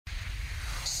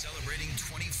Celebrating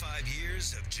 25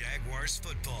 years of Jaguars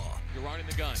football. You're running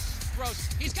the gun. Throws.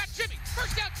 He's got Jimmy.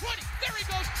 First down, 20. There he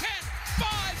goes. 10, 5.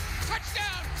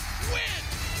 Touchdown.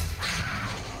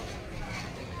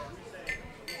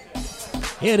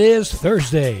 Win. It is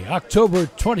Thursday, October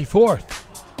 24th.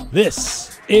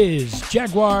 This is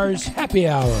Jaguars Happy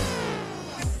Hour.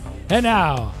 And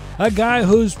now, a guy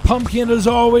whose pumpkin is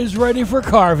always ready for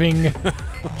carving,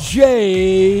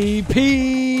 J.P.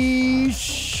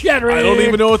 Shadrick. I don't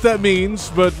even know what that means,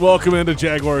 but welcome into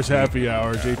Jaguars Happy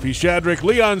Hour. J.P. Shadrick,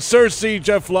 Leon Searcy,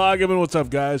 Jeff Lageman. What's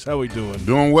up, guys? How we doing?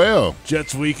 Doing well.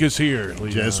 Jets Week is here, Leon.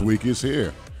 Jets Week is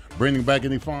here. Bringing back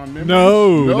any fond memories?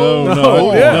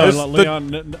 No. Yeah, it's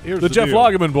Leon, here's the Jeff deal.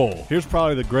 Lageman Bowl. Here's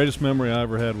probably the greatest memory I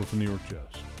ever had with the New York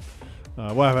Jets.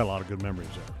 Well, I've had a lot of good memories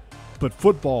there. But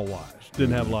football-wise,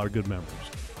 didn't have a lot of good memories.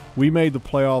 We made the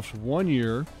playoffs one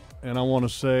year, and I want to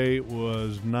say it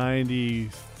was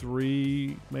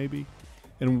 93 maybe,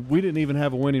 and we didn't even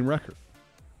have a winning record.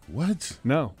 What?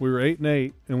 No, we were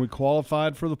 8-8, and we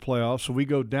qualified for the playoffs. So we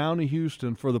go down to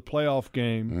Houston for the playoff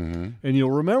game, and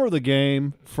you'll remember the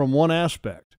game from one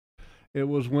aspect. It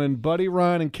was when Buddy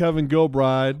Ryan and Kevin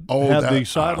Gilbride had the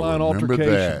sideline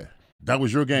altercation. That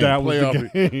was your game. That was the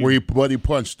playoff game. where Buddy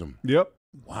punched him. Yep,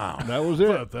 Wow. that was it.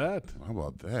 How about that? How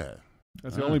about that?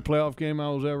 That's the only playoff game I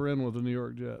was ever in with the New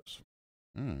York Jets.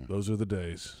 Those are the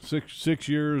days. Six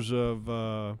years of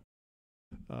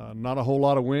not a whole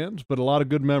lot of wins, but a lot of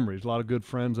good memories, a lot of good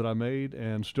friends that I made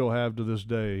and still have to this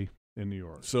day in New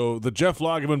York. So the Jeff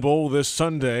Lageman Bowl this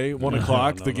Sunday, 1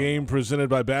 o'clock, the game presented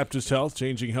by Baptist Health,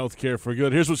 changing healthcare for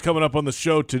good. Here's what's coming up on the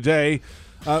show today.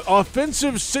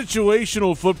 Offensive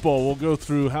situational football. We'll go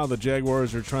through how the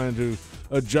Jaguars are trying to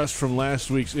adjust from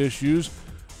last week's issues.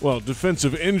 Well,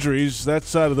 defensive injuries, that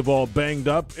side of the ball banged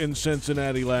up in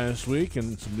Cincinnati last week,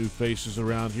 and some new faces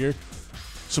around here.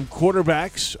 Some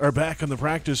quarterbacks are back on the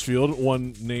practice field.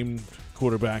 One named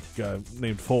quarterback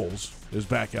named Foles is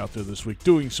back out there this week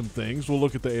doing some things. We'll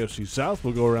look at the AFC South.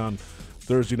 We'll go around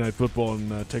Thursday Night Football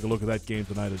and take a look at that game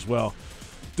tonight as well.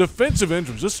 Defensive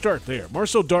injuries, let's start there.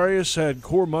 Marcel Darius had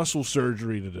core muscle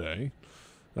surgery today.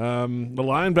 The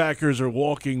linebackers are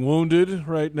walking wounded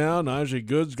right now. Najee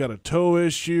Goods got a toe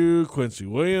issue. Quincy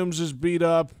Williams is beat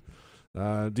up.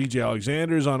 DJ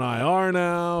Alexander's on IR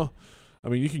now. I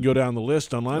mean, you can go down the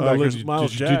list on linebackers.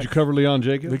 Miles Jack. Did you cover Leon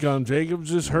Jacobs? Leon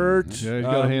Jacobs is hurt. Yeah, he's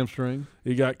got a hamstring.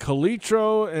 You got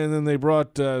Calitro, and then they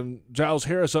brought Giles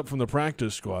Harris up from the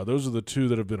practice squad. Those are the two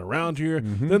that have been around here.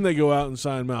 Then they go out and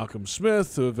sign Malcolm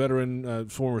Smith, a veteran,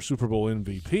 former Super Bowl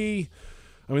MVP.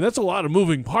 I mean, that's a lot of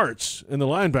moving parts in the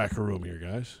linebacker room here,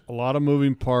 guys. A lot of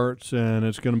moving parts, and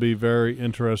it's going to be very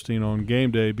interesting on game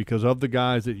day because of the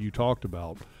guys that you talked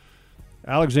about.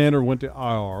 Alexander went to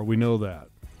IR. We know that.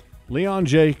 Leon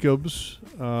Jacobs,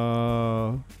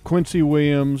 Quincy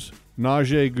Williams,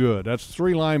 Najee Good. That's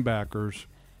three linebackers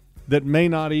that may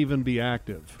not even be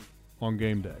active on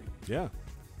game day. Yeah.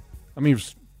 I mean,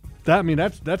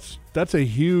 that's a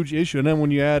huge issue. And then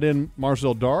when you add in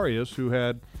Marcel Darius, who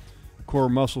had core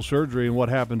muscle surgery, and what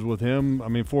happens with him, I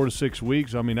mean, 4 to 6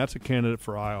 weeks, I mean, that's a candidate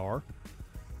for IR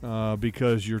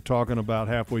because you're talking about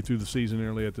halfway through the season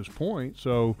nearly at this point.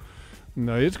 So,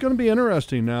 no, it's going to be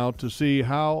interesting now to see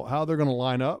how they're going to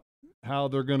line up, how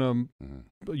they're going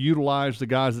to utilize the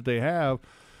guys that they have.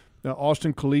 Now,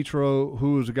 Austin Calitro,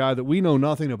 who is a guy that we know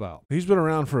nothing about. He's been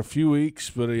around for a few weeks,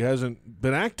 but he hasn't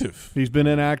been active. He's been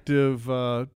inactive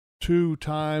 2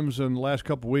 times in the last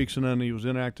couple of weeks, and then he was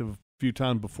inactive a few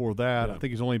times before that. Yeah. I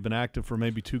think he's only been active for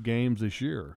maybe 2 games this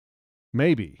year.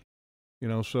 Maybe.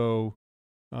 So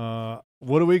what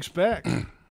do we expect?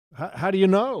 How do you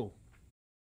know?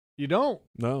 You don't.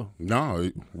 No,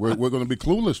 we're going to be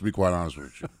clueless, to be quite honest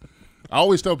with you. I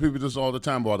always tell people this all the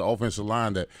time about the offensive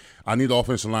line, that I need an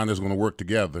offensive line that's going to work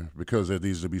together because there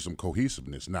needs to be some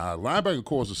cohesiveness. Now, linebacker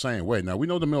core is the same way. Now, we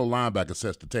know the middle linebacker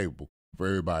sets the table for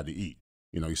everybody to eat.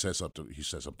 He sets up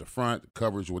the front,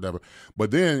 coverage, whatever.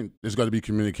 But then there's got to be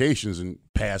communications and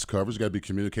pass coverage. There's got to be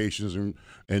communications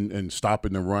and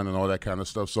stopping the run and all that kind of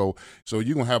stuff. So you're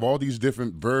going to have all these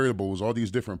different variables, all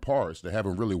these different parts that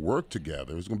haven't really worked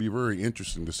together. It's going to be very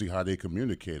interesting to see how they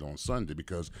communicate on Sunday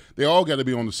because they all got to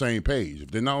be on the same page.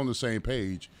 If they're not on the same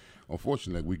page,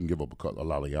 unfortunately, we can give up a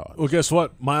lot of yards. Well, guess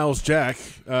what? Miles Jack,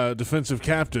 defensive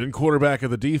captain, quarterback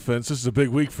of the defense. This is a big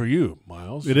week for you,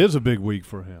 Miles. It is a big week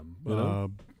for him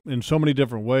in so many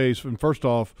different ways. And first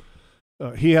off,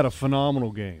 he had a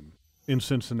phenomenal game in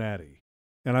Cincinnati.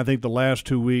 And I think the last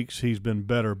 2 weeks he's been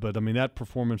better. But, I mean, that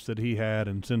performance that he had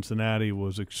in Cincinnati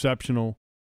was exceptional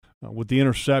with the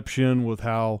interception, with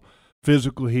how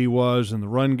physical he was in the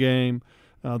run game.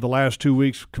 The last 2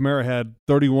 weeks, Kamara had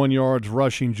 31 yards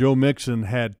rushing. Joe Mixon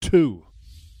had 2,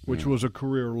 which was a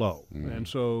career low. And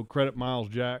so credit Miles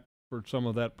Jack for some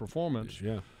of that performance.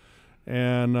 Yeah.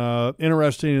 And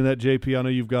interesting in that, JP, I know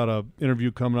you've got an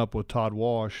interview coming up with Todd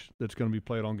Wash that's going to be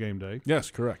played on game day.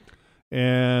 Yes, correct.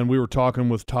 And we were talking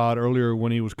with Todd earlier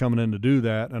when he was coming in to do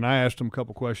that, and I asked him a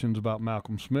couple questions about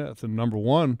Malcolm Smith. And number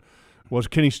one was,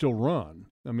 can he still run?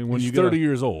 I mean, when He's you get 30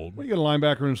 years old. When you get a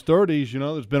linebacker in his 30s,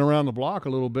 that's been around the block a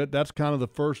little bit. That's kind of the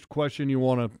first question you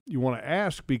want to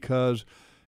ask, because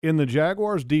in the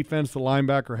Jaguars' defense, the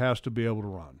linebacker has to be able to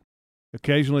run.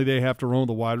 Occasionally, they have to run with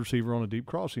a wide receiver on a deep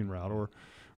crossing route or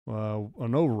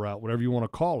an over route, whatever you want to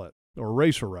call it, or a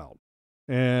racer route.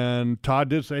 And Todd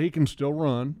did say he can still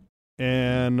run,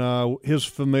 and his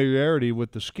familiarity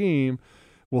with the scheme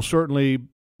will certainly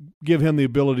give him the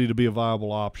ability to be a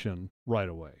viable option right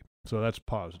away. So that's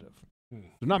positive. There's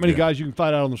not many guys you can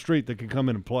find out on the street that can come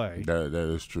in and play. That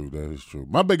is true. That is true.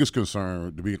 My biggest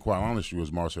concern, to be quite honest with you,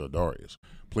 is Marcel Darius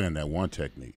playing that one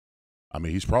technique. I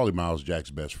mean, he's probably Miles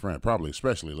Jack's best friend, probably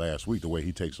especially last week, the way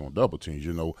he takes on double teams.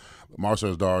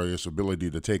 Marcel Darius' ability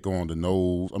to take on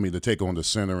to take on the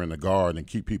center and the guard and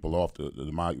keep people off the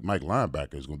Mike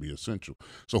linebacker is going to be essential.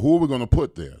 So who are we going to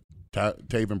put there?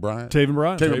 Taven Bryan? Taven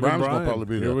Bryan. Taven Bryan's going to probably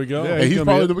be there. Here we go. Yeah, and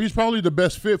he's probably the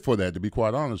best fit for that, to be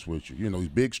quite honest with you. He's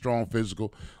big, strong,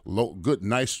 physical, good,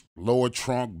 nice lower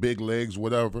trunk, big legs,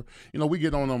 whatever. We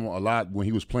get on him a lot when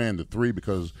he was playing the 3,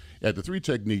 because at the 3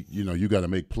 technique, you got to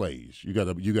make plays. You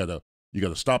got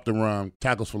to stop the run,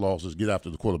 tackles for losses, get after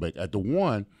the quarterback. At the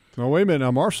 1. No, wait a minute.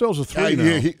 Now Marcel's a 3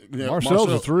 now. Marcel's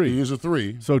a 3. He is a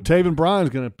 3. So Taven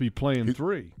Bryan's going to be playing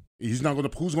 3. He's not going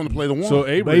to. Who's going to play the 1? So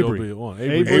Avery will be 1.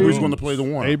 Avery's going to play the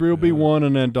 1. Avery will be 1,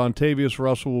 and then Dontavius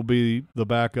Russell will be the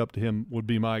backup to him. Would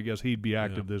be my guess. He'd be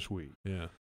active this week. Yeah.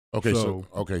 Okay, so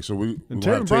we. And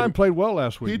Taven Bryan played well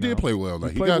last week. He did play well.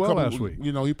 He played well last week.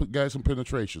 He got some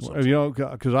penetration.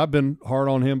 Because I've been hard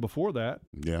on him before that.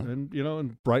 Yeah. And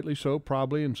and rightly so,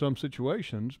 probably in some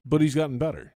situations. But he's gotten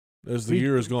better as the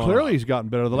year has gone. Clearly, he's gotten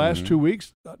better. The last 2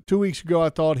 weeks. 2 weeks ago, I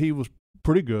thought he was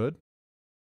pretty good.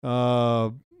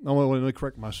 Let me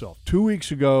correct myself. 2 weeks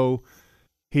ago,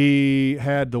 he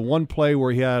had the one play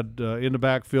where he had in the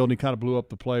backfield, and he kind of blew up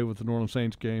the play with the New Orleans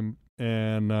Saints game,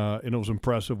 and it was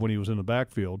impressive when he was in the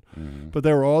backfield. Mm-hmm. But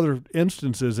there were other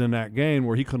instances in that game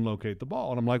where he couldn't locate the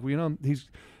ball, and I'm like,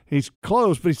 he's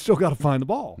close, but he's still got to find the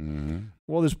ball. Mm-hmm.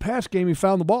 Well, this past game, he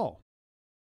found the ball.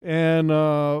 And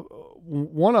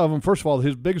one of them, first of all,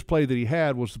 his biggest play that he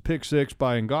had was the pick 6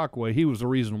 by Ngakoue. He was the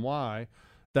reason why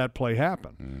that play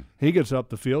happened. Mm. He gets up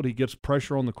the field, he gets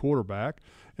pressure on the quarterback,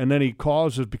 and then he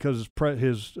causes, because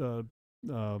his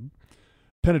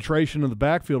penetration in the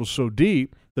backfield is so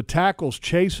deep, the tackle's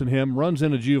chasing him, runs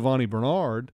into Giovanni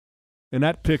Bernard, and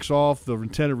that picks off the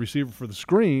intended receiver for the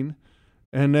screen,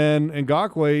 and then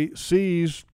Ngakoue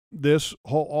sees this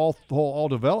whole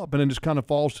develop, and then just kind of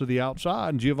falls to the outside,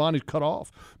 and Giovanni's cut off,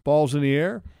 ball's in the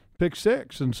air, pick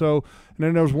 6. And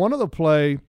then there was one other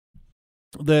play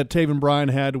that Taven Bryan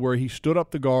had where he stood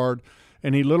up the guard,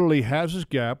 and he literally has his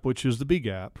gap, which is the B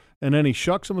gap, and then he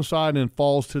shucks him aside and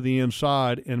falls to the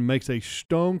inside and makes a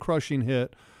stone-crushing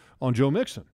hit on Joe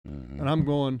Mixon. Mm-hmm. And I'm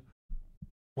going,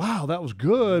 wow, that was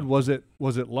good. Was it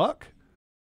luck,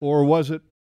 or was it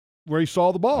where he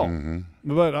saw the ball?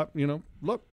 Mm-hmm. But,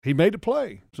 look, he made the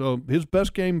play. So his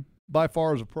best game by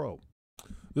far as a pro.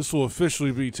 This will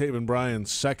officially be Taven Bryan's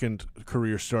second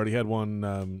career start. He had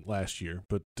one last year,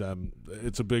 but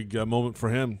it's a big moment for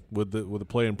him with the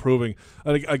play improving.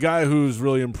 A guy who's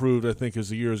really improved, I think, as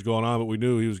the year has gone on, but we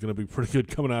knew he was going to be pretty good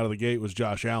coming out of the gate, was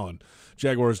Josh Allen,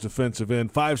 Jaguars defensive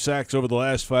end. 5 sacks over the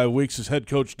last 5 weeks. His head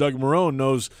coach, Doug Marrone,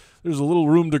 knows there's a little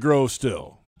room to grow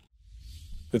still.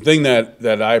 The thing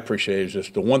that I appreciate is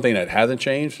just the one thing that hasn't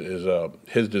changed is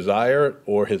his desire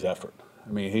or his effort.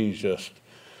 I mean, he's just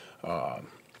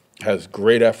has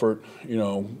great effort,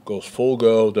 goes full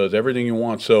go, does everything he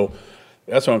wants. So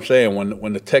that's what I'm saying.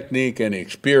 When the technique and the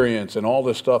experience and all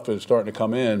this stuff is starting to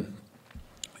come in,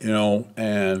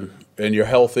 and you're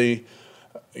healthy,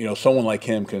 someone like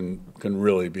him can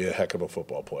really be a heck of a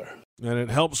football player. And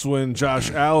it helps when Josh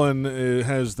Allen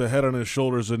has the head on his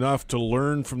shoulders enough to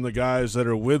learn from the guys that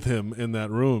are with him in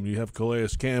that room. You have Calais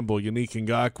Campbell, Yannick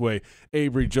Ngakoue,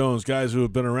 Avery Jones, guys who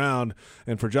have been around.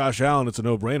 And for Josh Allen, it's a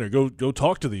no-brainer. Go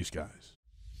talk to these guys.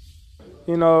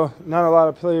 Not a lot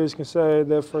of players can say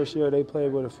their first year they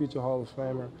played with a future Hall of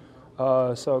Famer.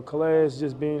 So Calais is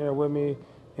just being there with me.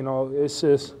 It's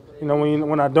just,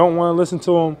 when I don't want to listen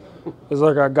to him, it's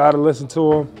like I got to listen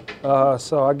to him.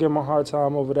 So I give him a hard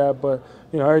time over that. But,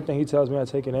 everything he tells me, I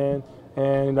take it in.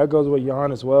 And that goes with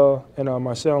Jan as well, and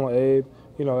Marcel and Abe.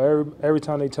 every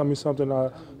time they tell me something,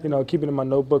 keep it in my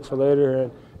notebook for later.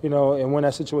 And, and when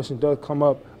that situation does come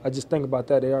up, I just think about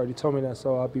that. They already told me that,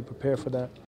 so I'll be prepared for that.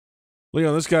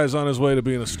 Leon, this guy's on his way to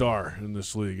being a star in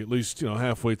this league, at least,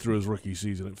 halfway through his rookie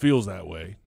season. It feels that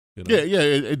way. Yeah,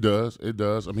 it does. It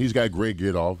does. I mean, he's got great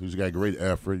get off. He's got great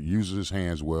effort. Uses his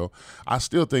hands well. I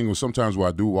still think sometimes when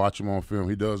I do watch him on film,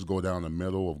 he does go down the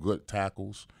middle of good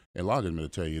tackles. And a lot of them will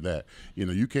tell you that.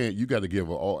 You can't. You got to give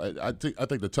all. I think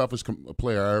the toughest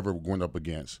player I ever went up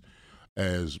against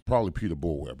is probably Peter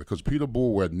Boulware, because Peter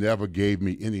Boulware never gave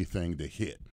me anything to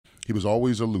hit. He was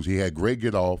always a loose. He had great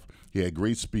get off. He had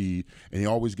great speed, and he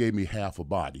always gave me half a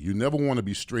body. You never want to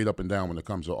be straight up and down when it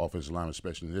comes to offensive line,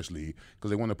 especially in this league, because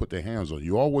they want to put their hands on you.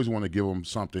 You always want to give them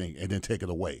something and then take it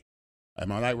away.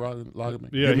 Am I right,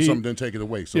 Rodman? Yeah, give him something, then take it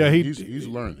away. So he's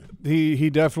learning. He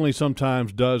definitely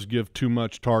sometimes does give too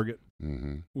much target,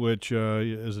 mm-hmm. which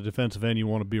as a defensive end you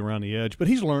want to be around the edge. But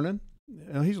he's learning.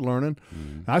 He's learning.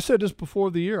 Mm-hmm. I said this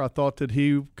before the year. I thought that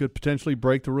he could potentially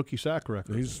break the rookie sack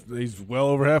record. He's well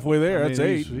over halfway there. That's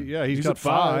 8. He's got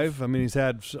 5. I mean, he's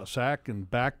had a sack in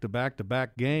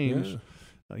back-to-back games.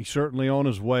 Yeah. He's certainly on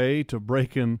his way to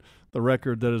breaking the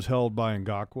record that is held by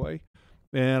Ngakoue.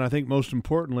 And I think most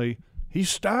importantly, he's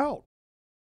stout.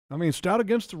 I mean, stout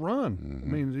against the run. Mm-hmm.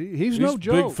 I mean, he's no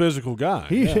joke. Big physical guy.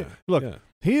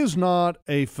 He is not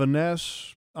a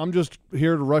finesse. I'm just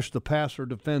here to rush the passer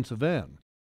defensive end.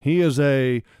 He is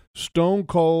a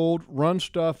stone-cold,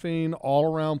 run-stuffing,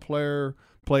 all-around player,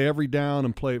 play every down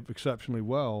and play exceptionally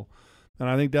well. And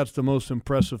I think that's the most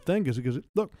impressive thing because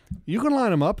look, you can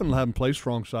line him up and have him play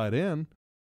strong side in.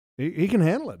 He can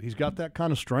handle it. He's got that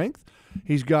kind of strength.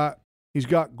 He's got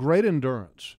great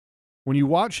endurance. When you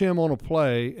watch him on a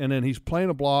play and then he's playing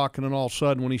a block and then all of a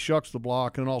sudden when he shucks the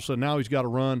block and then all of a sudden now he's got to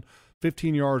run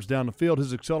 15 yards down the field,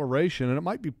 his acceleration, and it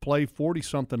might be play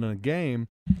 40-something in a game.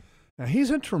 Now, he's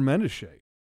in tremendous shape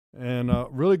and a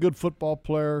really good football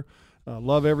player.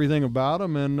 Love everything about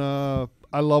him, and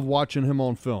I love watching him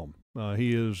on film.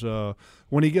 He is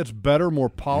when he gets better, more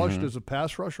polished as a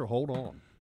pass rusher, hold on.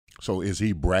 So is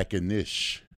he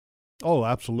Brackenish? Oh,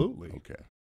 absolutely. Okay.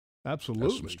 Absolutely.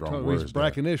 That's some strong words.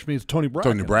 Brackenish means Tony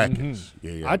Bracken. Tony Brackens.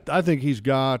 Mm-hmm. Yeah. I think he's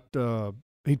got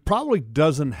he probably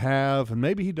doesn't have, and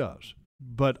maybe he does,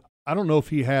 but I don't know if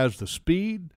he has the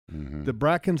speed that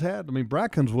Brackens had. I mean,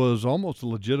 Brackens was almost a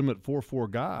legitimate 4.4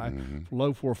 guy,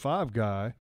 low 4.5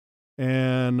 guy.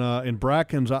 And in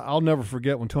Brackens, I'll never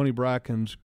forget when Tony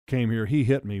Brackens came here. He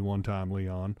hit me one time,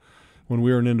 Leon, when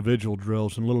we were in individual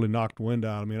drills and literally knocked the wind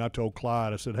out of me. And I told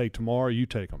Clyde, I said, hey, tomorrow you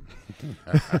take him.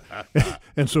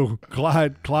 And so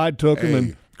Clyde took him,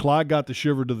 and Clyde got the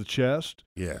shiver to the chest.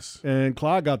 Yes. And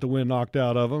Clyde got the wind knocked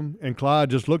out of him. And Clyde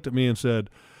just looked at me and said,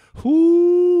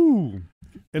 whoo.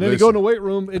 And then he'd go in the weight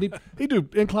room, and he'd do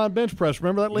incline bench press.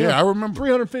 Remember that, Leon? Yeah, I remember.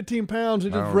 315 pounds,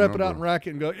 and just rep it out and rack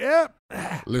it and go, yep.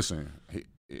 Listen,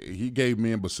 he gave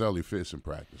me and Baselli fits in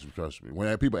practice, trust me.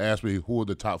 When people ask me who are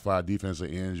the top 5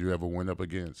 defensive ends you ever went up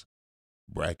against,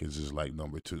 Brackens is like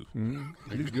number 2.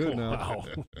 He's good now. Wow.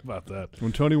 About that.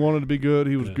 When Tony wanted to be good,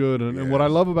 he was good. And what I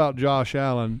love about Josh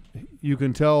Allen, you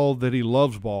can tell that he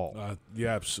loves ball.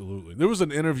 Yeah, absolutely. There was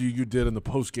an interview you did in the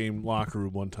post-game locker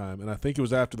room one time, and I think it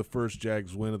was after the first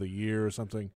Jags win of the year or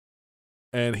something,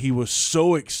 and he was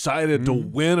so excited to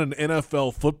win an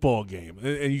NFL football game.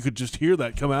 And you could just hear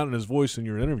that come out in his voice in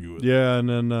your interview with him. Yeah, and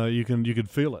then you could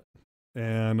feel it.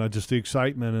 And just the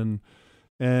excitement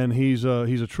and he's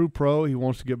a true pro. He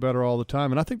wants to get better all the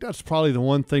time. And I think that's probably the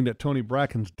one thing that Tony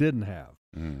Brackens didn't have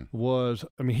was,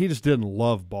 I mean, he just didn't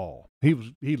love ball.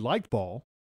 He liked ball,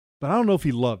 but I don't know if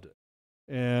he loved it.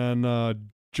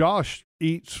 And Josh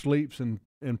eats, sleeps, and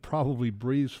probably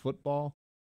breathes football.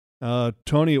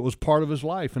 Tony, it was part of his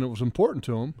life, and it was important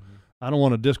to him. I don't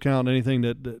want to discount anything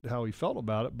that how he felt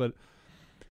about it, but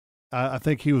I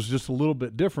think he was just a little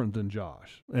bit different than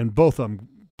Josh. And both of them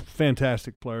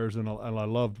fantastic players, and I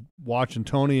love watching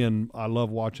Tony, and I love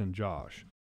watching Josh.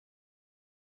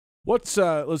 Let's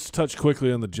touch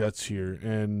quickly on the Jets here,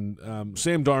 and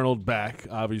Sam Darnold back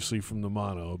obviously from the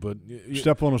mono, but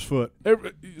step on his foot.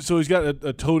 So he's got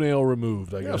a toenail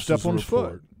removed. I guess step on his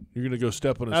foot. You're going to go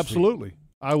step on his absolutely. feet.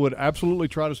 I would absolutely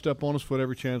try to step on his foot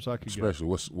every chance I could get. Especially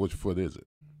which foot is it?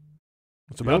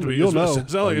 It's about to be. You'll know.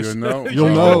 You'll know. You'll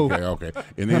know. Okay.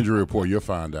 In the injury report, you'll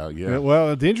find out. Yeah.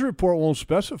 Well, the injury report won't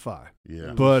specify.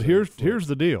 Yeah. But here's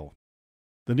the deal: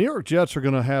 the New York Jets are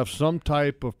going to have some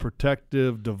type of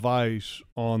protective device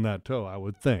on that toe, I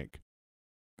would think,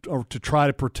 or to try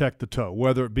to protect the toe,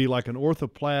 whether it be like an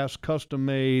orthoplast,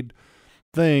 custom-made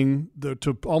thing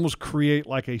to almost create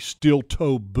like a steel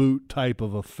toe boot type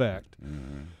of effect.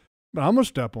 But I'm going to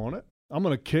step on it. I'm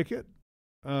going to kick it.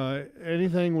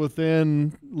 Anything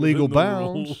within legal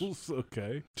bounds. Rules.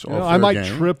 Okay. I might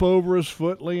trip over his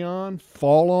foot, Leon,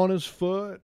 fall on his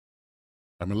foot.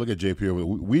 I mean, look at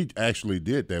JP. We actually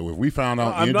did that. If we found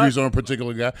out injuries on a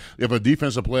particular guy, if a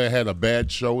defensive player had a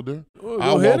bad shoulder,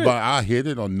 I'll walk by, I hit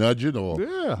it or nudge it or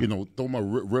throw my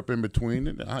rip in between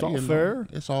it. It's all fair.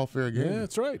 It's all fair game. Yeah,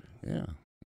 that's right. Yeah.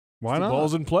 Why not? The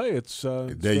ball's in play. It's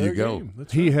there you go.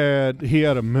 He had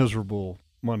a miserable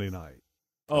Monday night.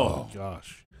 Oh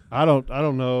gosh. I don't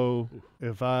know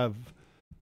if I've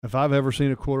ever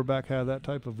seen a quarterback have that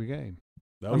type of a game.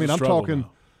 I'm talking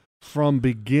from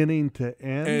beginning to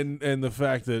end. And the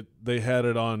fact that they had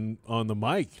it on the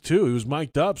mic too. He was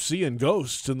mic'd up, seeing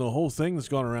ghosts, and the whole thing that's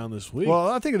gone around this week. Well,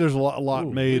 I think there's a lot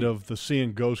made of the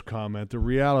seeing ghost comment. The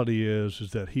reality is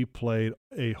that he played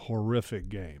a horrific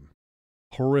game.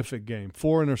 4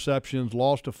 interceptions,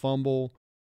 lost a fumble.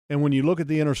 And when you look at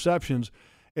the interceptions,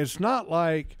 it's not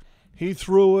like he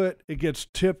threw it, it gets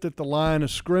tipped at the line of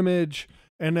scrimmage,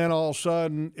 and then all of a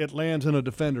sudden it lands in a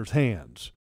defender's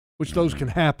hands, which those can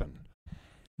happen.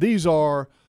 These are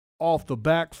off the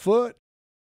back foot,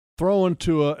 thrown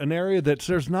to an area that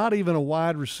there's not even a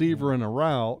wide receiver in a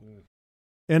route.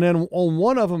 And then on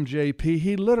one of them, JP,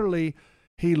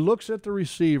 he looks at the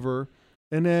receiver,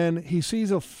 and then he sees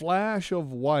a flash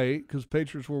of white, because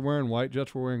Patriots were wearing white,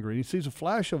 Jets were wearing green. He sees a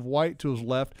flash of white to his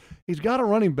left. He's got a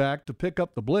running back to pick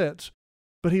up the blitz,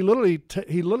 but he literally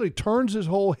turns his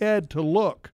whole head to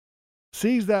look,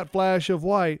 sees that flash of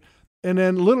white, and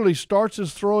then literally starts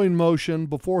his throwing motion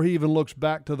before he even looks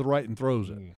back to the right and throws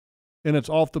it. And it's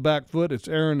off the back foot. It's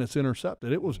errant. It's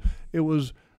intercepted. It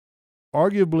was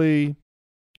arguably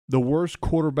the worst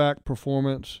quarterback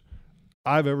performance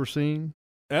I've ever seen.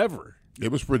 Ever. It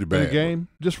was pretty bad. In a game,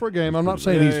 just for a game. I'm not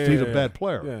saying he's a bad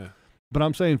player. Yeah. But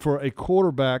I'm saying for a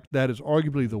quarterback, that is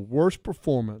arguably the worst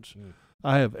performance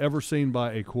I have ever seen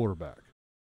by a quarterback.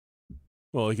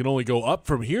 Well, he can only go up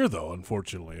from here, though,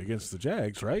 unfortunately, against the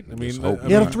Jags, right? I mean,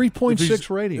 he had a 3.6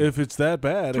 rating. If it's that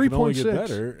bad, it can only get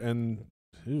better. And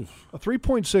a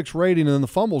 3.6 rating, and the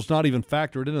fumble's not even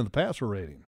factored into the passer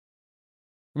rating.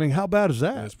 I mean, how bad is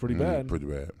that? That's pretty bad. Pretty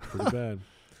bad. Pretty bad.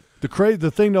 The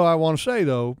thing, though, I want to say,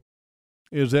 though,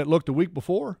 is that look, the week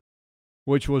before,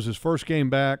 which was his first game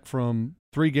back from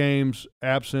 3 games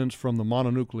absence from the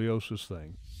mononucleosis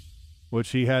thing, which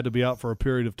he had to be out for a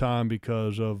period of time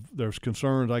because there's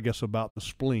concerns, I guess, about the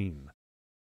spleen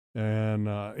and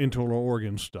internal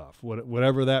organ stuff,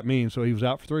 whatever that means. So he was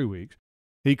out for 3 weeks.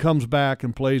 He comes back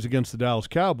and plays against the Dallas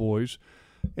Cowboys,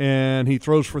 and he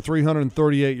throws for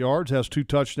 338 yards, has 2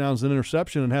 touchdowns and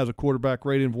interception, and has a quarterback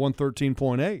rating of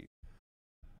 113.8.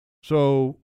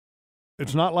 So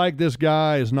it's not like this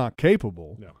guy is not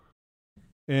capable. No.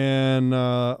 And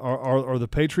are the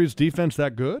Patriots' defense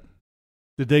that good?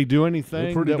 Did they do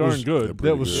anything good.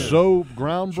 that was so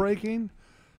groundbreaking?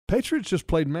 Patriots just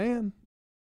played man.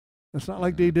 It's not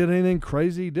like they did anything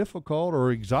crazy, difficult,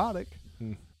 or exotic.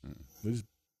 They just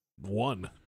won.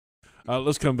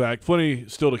 Let's come back. Plenty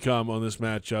still to come on this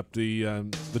matchup.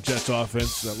 The Jets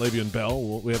offense, Le'Veon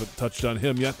Bell, we haven't touched on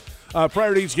him yet.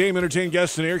 Prior to each game, entertain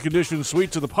guests in air-conditioned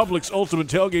suites of the Publix Ultimate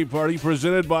Tailgate Party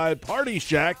presented by Party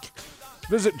Shack.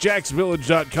 Visit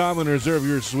jacksvillage.com and reserve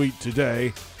your suite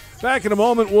today. Back in a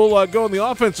moment, we'll go on the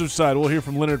offensive side. We'll hear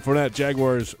from Leonard Fournette,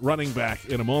 Jaguars running back,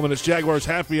 in a moment. It's Jaguars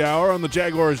Happy Hour on the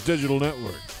Jaguars Digital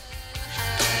Network.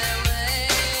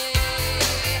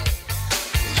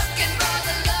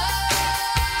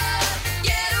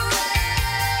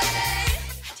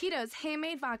 Tito's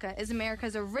Handmade Vodka is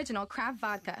America's original craft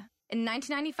vodka. In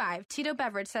 1995, Tito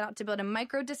Beverage set out to build a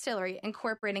micro-distillery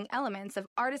incorporating elements of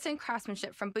artisan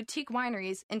craftsmanship from boutique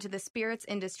wineries into the spirits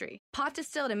industry. Pot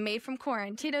distilled and made from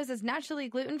corn, Tito's is naturally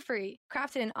gluten-free,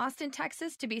 crafted in Austin,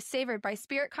 Texas to be savored by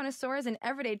spirit connoisseurs and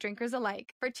everyday drinkers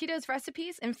alike. For Tito's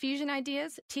recipes, infusion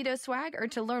ideas, Tito's swag, or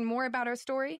to learn more about our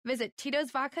story, visit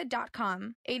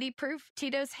Tito'sVodka.com. 80 proof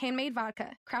Tito's Handmade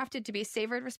Vodka, crafted to be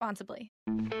savored responsibly.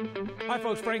 Hi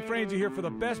folks, Frank Frangie here for the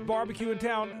best barbecue in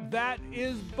town. That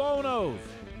is Bono's.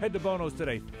 Head to Bono's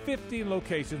today. 15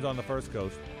 locations on the First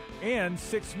Coast and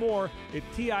 6 more at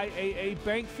TIAA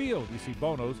Bank Field. You see,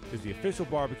 Bono's is the official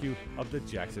barbecue of the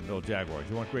Jacksonville Jaguars.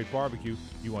 You want great barbecue,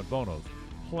 you want Bono's.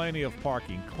 Plenty of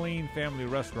parking, clean family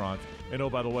restaurants, and oh,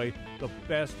 by the way, the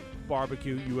best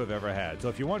barbecue you have ever had. So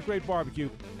if you want great barbecue,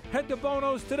 head to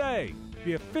Bono's today,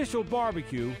 the official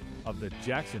barbecue of the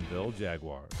Jacksonville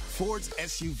Jaguars. Ford's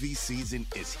SUV season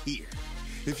is here.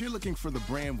 If you're looking for the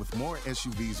brand with more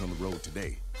SUVs on the road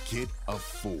today, get a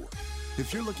Ford.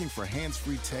 If you're looking for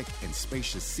hands-free tech and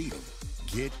spacious seating,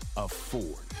 get a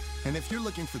Ford. And if you're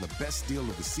looking for the best deal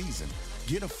of the season,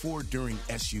 Get a Ford during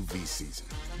SUV season.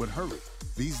 But hurry,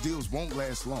 these deals won't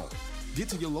last long. Get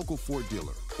to your local Ford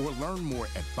dealer or learn more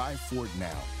at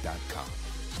buyfordnow.com.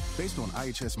 Based on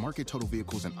IHS Market Total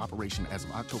Vehicles in operation as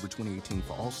of October 2018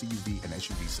 for all CUV and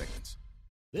SUV segments.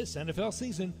 This NFL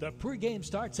season, the pregame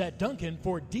starts at Dunkin'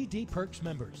 for DD Perks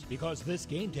members. Because this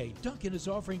game day, Dunkin' is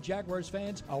offering Jaguars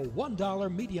fans a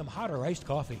 $1 medium hot or iced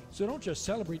coffee. So don't just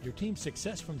celebrate your team's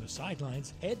success from the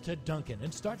sidelines. Head to Dunkin'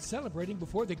 and start celebrating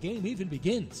before the game even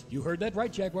begins. You heard that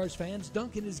right, Jaguars fans.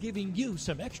 Dunkin' is giving you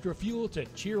some extra fuel to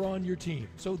cheer on your team.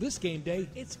 So this game day,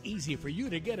 it's easy for you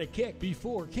to get a kick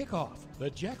before kickoff.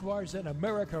 The Jaguars and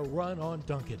America run on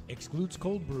Dunkin'. Excludes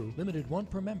cold brew. Limited 1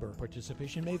 per member.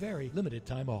 Participation may vary. Limited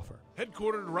time offer.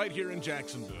 Headquartered right here in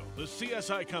Jacksonville, the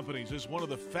CSI Companies is one of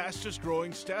the fastest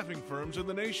growing staffing firms in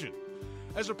the nation.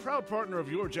 As a proud partner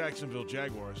of your Jacksonville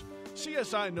Jaguars,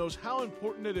 CSI knows how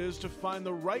important it is to find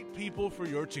the right people for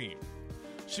your team.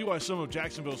 See why some of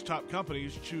Jacksonville's top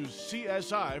companies choose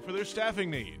CSI for their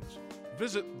staffing needs.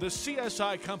 Visit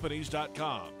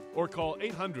thecsicompanies.com or call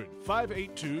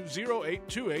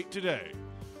 800-582-0828 today.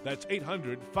 That's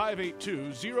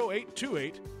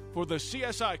 800-582-0828 for the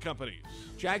CSI Companies.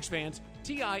 Jags fans,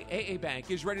 TIAA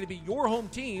Bank is ready to be your home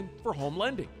team for home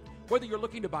lending. Whether you're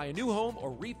looking to buy a new home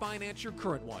or refinance your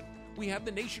current one, we have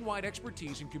the nationwide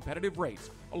expertise and competitive rates,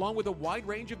 along with a wide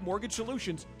range of mortgage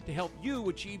solutions to help you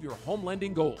achieve your home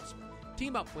lending goals.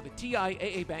 Team up with a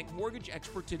TIAA Bank mortgage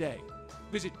expert today.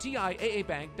 Visit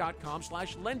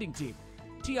TIAABank.com/lending team.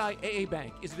 TIAA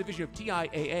Bank is a division of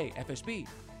TIAA FSB,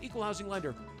 Equal Housing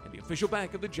Lender, and the official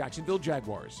bank of the Jacksonville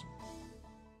Jaguars.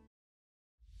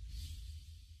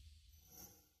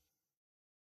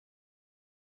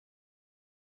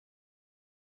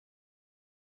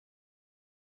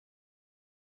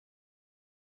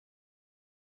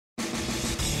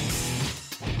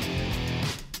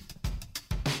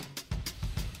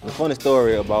 A funny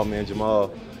story about me and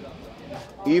Jamal.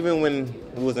 Even when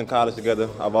we was in college together,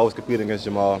 I've always competed against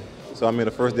Jamal. So I mean,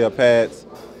 the first day of pads,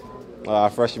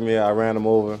 our freshman year, I ran him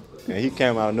over, and he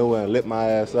came out of nowhere and lit my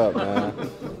ass up, man.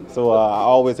 So I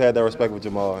always had that respect for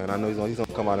Jamal, and I know he's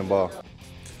gonna come out and ball.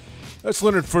 That's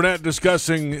Leonard Fournette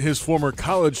discussing his former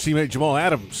college teammate Jamal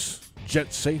Adams,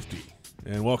 Jet safety.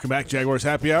 And welcome back, Jaguars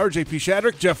Happy Hour. JP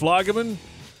Shadrick, Jeff Lageman,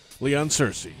 Leon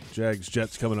Searcy. Jags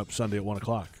Jets coming up Sunday at 1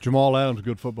 o'clock. Jamal Adams, a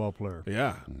good football player.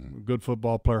 Yeah. Good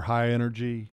football player, high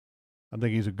energy. I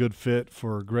think he's a good fit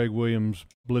for Greg Williams'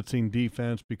 blitzing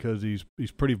defense because he's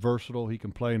pretty versatile. He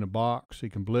can play in the box. He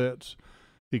can blitz.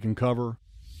 He can cover.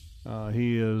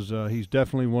 He's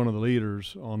definitely one of the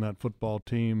leaders on that football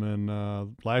team. And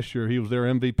last year he was their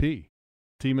MVP,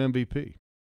 team MVP.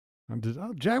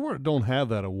 Jaguars don't have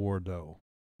that award though.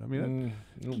 I mean,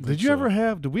 did you ever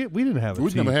have? We didn't have a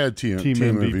we team. Never had team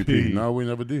MVP. No, we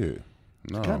never did.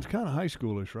 No, it's kind of high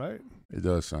schoolish, right? It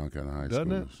does sound kind of high Doesn't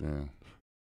schoolish. it? Yeah.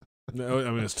 No,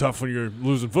 I mean it's tough when you're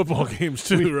losing football games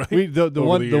too, right?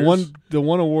 The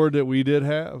one award that we did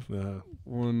have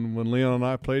when Leon and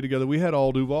I played together, we had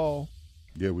all Duval.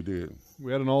 Yeah, we did.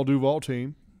 We had an all Duval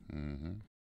team. Mm-hmm.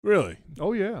 Really?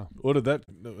 Oh yeah. What did that?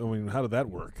 I mean, how did that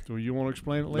work? So you want to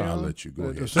explain it, Leon? No, I'll let you go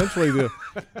ahead. Essentially,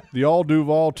 the all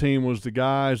Duval team was the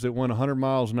guys that went 100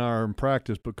 miles an hour in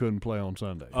practice but couldn't play on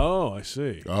Sunday. Oh, I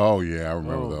see. Oh yeah, I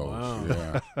remember those. Wow.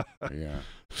 Yeah, yeah.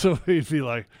 So he'd be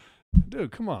like,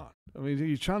 "Dude, come on! I mean, are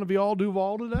you trying to be all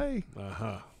Duval today?"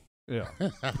 Yeah.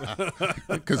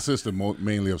 Consisted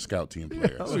mainly of scout team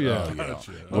players. Oh yeah.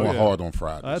 Going hard on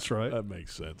Fridays. That's right. That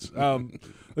makes sense.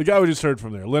 The guy we just heard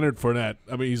from there, Leonard Fournette.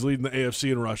 I mean, he's leading the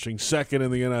AFC in rushing, second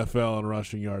in the NFL in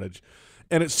rushing yardage,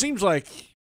 and it seems like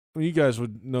you guys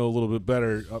would know a little bit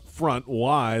better up front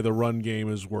why the run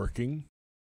game is working.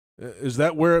 Is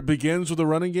that where it begins with the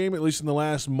running game, at least in the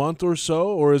last month or so,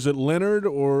 or is it Leonard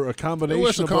or a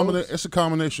combination of both? It's a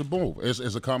combination of both.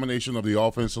 It's a combination of the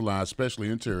offensive line, especially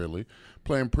interiorly,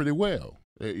 playing pretty well.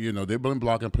 You know, they've been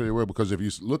blocking pretty well because if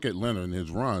you look at Leonard and his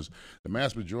runs, the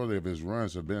vast majority of his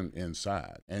runs have been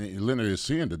inside. And Leonard is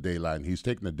seeing the daylight, and he's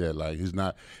taking the deadlight. He's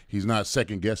not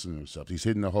second-guessing himself. He's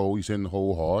hitting the hole. He's hitting the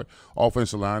hole hard.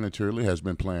 Offensive line interiorly has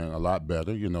been playing a lot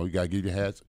better. You know, you got to give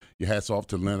your hats off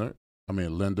to Leonard. I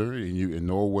mean, Linder and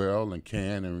Norwell and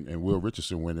Can and Will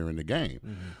Richardson when they're in the game.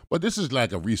 Mm-hmm. But this is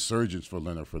like a resurgence for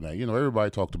Leonard Fournette. You know, everybody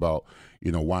talked about,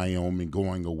 you know, Wyoming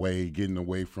going away, getting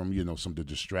away from, you know, some of the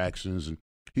distractions. And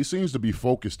he seems to be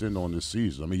focused in on this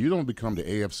season. I mean, you don't become the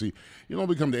AFC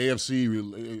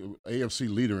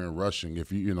leader in rushing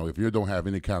if you don't have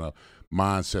any kind of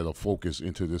mindset or focus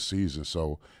into this season.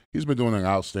 So He's been doing an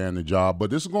outstanding job. But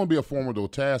this is going to be a formidable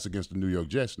task against the New York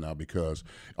Jets now because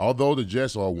although the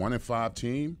Jets are a 1-5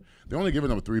 team, they're only giving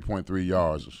them 3.3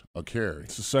 yards a carry.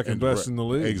 It's the second best in the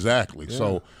league. Exactly. Yeah.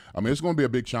 So, I mean, it's going to be a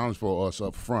big challenge for us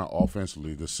up front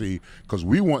offensively to see because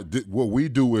what we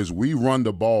do is we run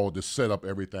the ball to set up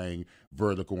everything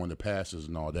vertical in the passes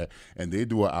and all that, and they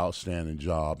do an outstanding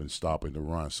job in stopping the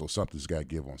run. So something's got to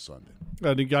give on Sunday.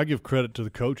 I think I give credit to the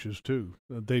coaches too.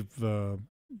 They've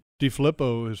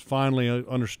DeFilippo has finally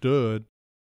understood,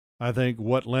 I think,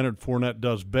 what Leonard Fournette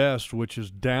does best, which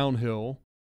is downhill,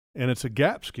 and it's a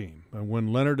gap scheme. And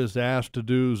when Leonard is asked to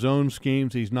do zone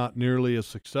schemes, he's not nearly as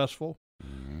successful.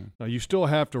 Mm-hmm. Now, you still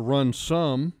have to run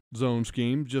some zone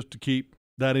schemes just to keep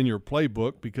that in your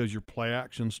playbook because your play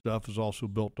action stuff is also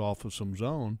built off of some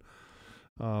zone.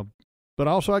 But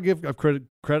also I give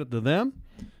credit to them.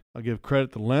 I give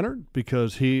credit to Leonard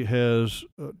because he has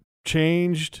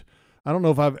changed. I don't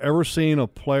know if I've ever seen a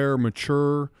player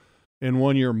mature in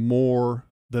 1 year more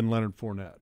than Leonard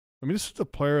Fournette. I mean, this is the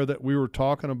player that we were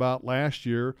talking about last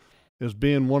year as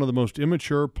being one of the most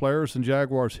immature players in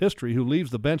Jaguars history who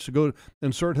leaves the bench to go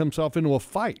insert himself into a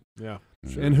fight. Yeah.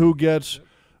 And who gets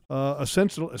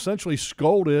essentially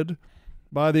scolded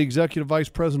by the executive vice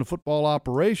president of football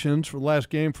operations for the last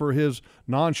game for his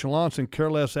nonchalance and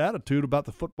careless attitude about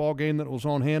the football game that was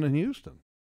on hand in Houston.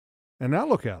 And now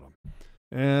look at him.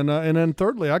 And then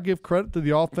thirdly, I give credit to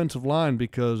the offensive line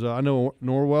because I know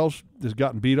Norwell's has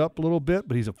gotten beat up a little bit,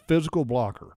 but he's a physical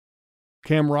blocker.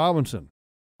 Cam Robinson,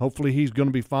 hopefully he's going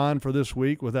to be fine for this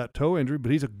week with that toe injury,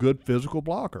 but he's a good physical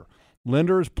blocker.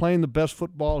 Linder is playing the best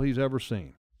football he's ever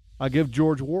seen. I give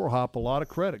George Warhop a lot of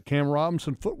credit. Cam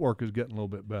Robinson footwork is getting a little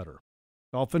bit better.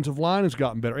 The offensive line has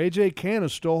gotten better. A.J. Cann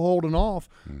is still holding off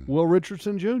Will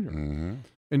Richardson Jr. Mm-hmm.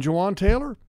 And Jawan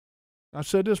Taylor, I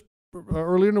said this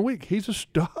earlier in the week, he's a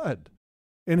stud.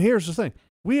 And here's the thing.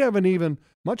 We haven't even,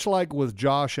 much like with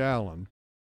Josh Allen,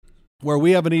 where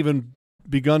we haven't even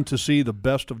begun to see the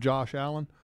best of Josh Allen.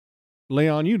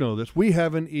 Leon, you know this. We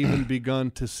haven't even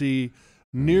begun to see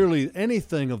nearly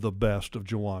anything of the best of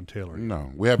Jawan Taylor.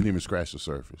 No, we haven't even scratched the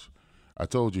surface. I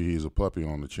told you he's a puppy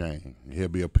on the chain. He'll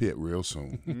be a pit real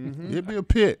soon. Mm-hmm. He'll be a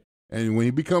pit. And when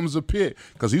he becomes a pit,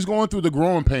 because he's going through the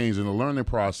growing pains in the learning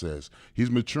process,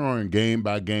 he's maturing game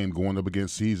by game, going up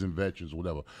against seasoned veterans,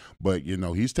 whatever. But,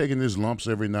 he's taking his lumps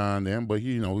every now and then, but,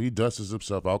 he dusts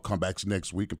himself out, come back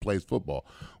next week and plays football.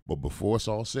 But before it's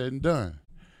all said and done,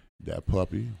 that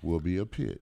puppy will be a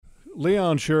pit.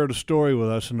 Leon shared a story with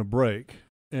us in the break,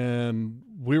 and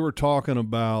we were talking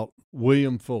about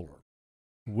William Fuller.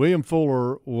 William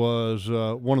Fuller was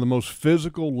one of the most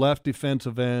physical left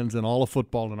defensive ends in all of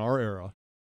football in our era.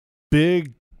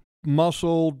 Big,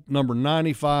 muscled, number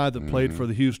 95 that played for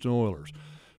the Houston Oilers.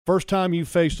 First time you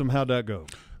faced him, how'd that go?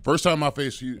 First time I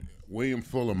faced William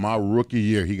Fuller, my rookie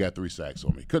year, he got 3 sacks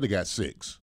on me. Could have got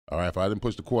 6. All right, if I didn't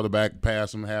push the quarterback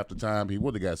past him half the time, he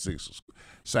would have got 6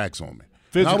 sacks on me.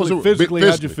 Physically,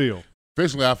 how'd you feel?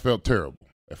 Physically, I felt terrible.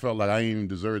 It felt like I didn't even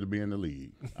deserve to be in the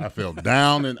league. I felt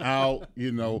down and out.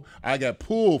 I got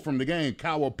pulled from the game.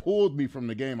 Cowher pulled me from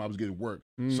the game. I was getting worked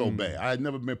so bad. I had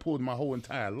never been pulled in my whole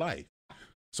entire life.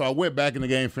 So I went back in the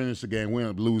game, finished the game, we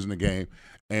ended up losing the game,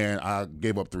 and I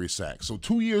gave up 3 sacks. So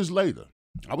 2 years later,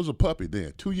 I was a puppy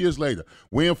then. 2 years later,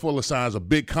 William Fuller signs a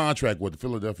big contract with the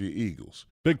Philadelphia Eagles.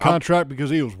 Big contract because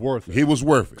he was worth it. He was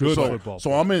worth it. Good football.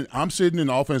 So I'm sitting in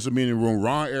the offensive meeting room.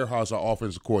 Ron Earhart's our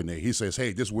offensive coordinator. He says,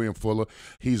 "Hey, this is William Fuller.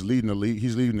 He's leading the league.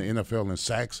 He's leading the NFL in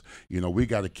sacks. We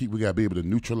got to be able to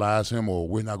neutralize him, or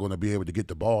we're not going to be able to get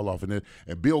the ball off in it."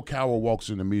 And Bill Cowher walks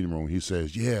in the meeting room. He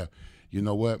says, "Yeah, you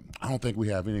know what? I don't think we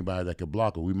have anybody that can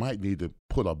block it. We might need to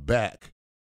put a back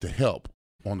to help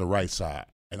on the right side."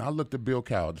 And I looked at Bill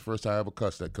Cowher. The first time I ever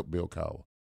cussed that Bill Cowher.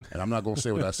 And I'm not going to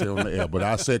say what I said on the air, but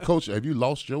I said, "Coach, have you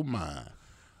lost your mind?"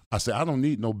 I said, "I don't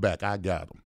need no back. I got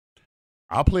him."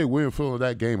 I played William Fuller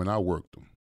that game, and I worked him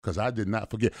because I did not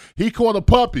forget. He caught a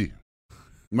puppy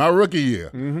my rookie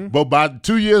year. Mm-hmm. But by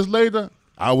 2 years later,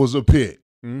 I was a pit,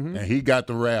 and he got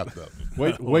the wrath of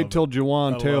it. Wait till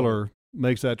Jawan Taylor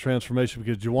makes that transformation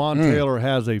because Jawan Taylor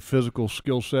has a physical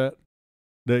skill set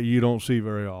that you don't see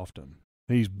very often.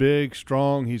 He's big,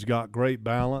 strong. He's got great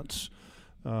balance.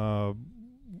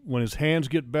 When his hands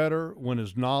get better, when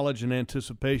his knowledge and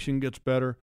anticipation gets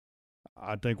better,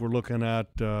 I think we're looking at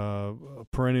a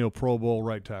perennial Pro Bowl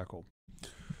right tackle.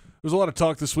 There's a lot of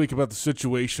talk this week about the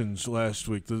situations last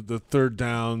week, the third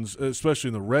downs, especially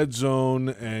in the red zone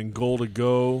and goal to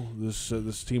go.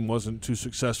 This team wasn't too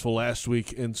successful last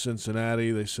week in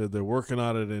Cincinnati. They said they're working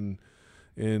on it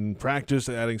in practice,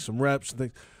 adding some reps and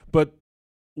things. But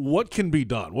what can be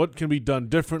done? What can be done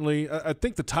differently? I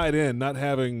think the tight end not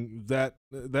having that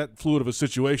fluid of a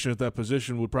situation at that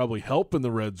position would probably help in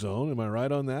the red zone. Am I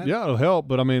right on that? Yeah, it'll help.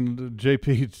 But I mean,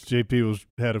 JP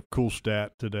had a cool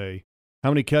stat today. How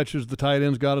many catches the tight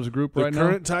ends got as a group right now? The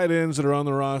current tight ends that are on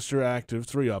the roster, active,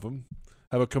 3 of them,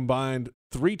 have a combined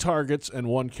 3 targets and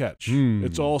 1 catch.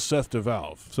 It's all Seth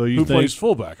DeValve, who plays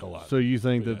fullback a lot. So you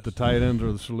think that the tight ends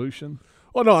are the solution?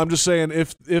 Well, no, I'm just saying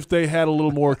if they had a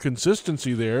little more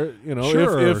consistency there, you know,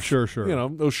 sure. You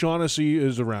know, O'Shaughnessy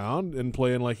is around and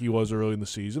playing like he was early in the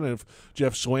season, and if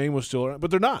Jeff Swain was still around,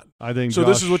 but they're not. I think so.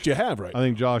 This is what you have, right? I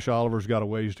think Josh Oliver's got a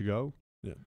ways to go.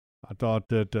 Yeah, I thought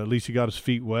that at least he got his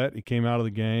feet wet. He came out of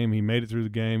the game. He made it through the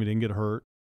game. He didn't get hurt,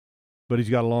 but he's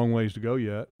got a long ways to go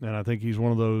yet. And I think he's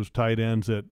one of those tight ends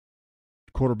that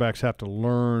quarterbacks have to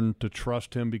learn to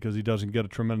trust him because he doesn't get a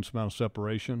tremendous amount of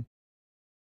separation.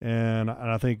 And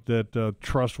I think that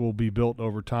trust will be built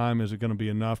over time. Is it going to be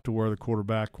enough to where the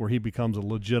quarterback, where he becomes a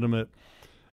legitimate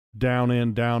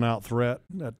down-in, down-out threat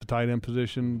at the tight end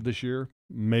position this year?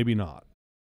 Maybe not.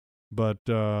 But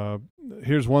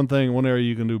here's one area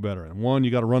you can do better in. One, you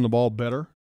got to run the ball better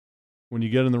when you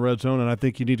get in the red zone, and I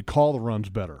think you need to call the runs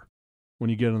better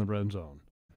when you get in the red zone.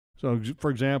 So,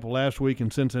 for example, last week in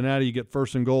Cincinnati, you get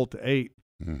 1st and goal at the 8.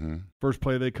 Mm-hmm. First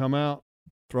play they come out,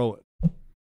 throw it.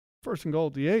 1st and goal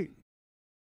at the 8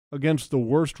 against the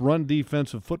worst run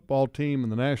defensive football team in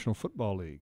the National Football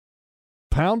League.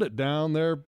 Pound it down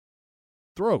their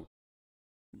throat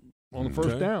on the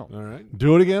first down. All right.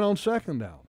 Do it again on 2nd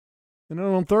down. And then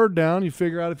on 3rd down, you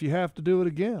figure out if you have to do it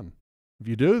again. If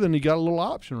you do, then you got a little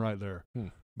option right there.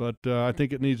 But I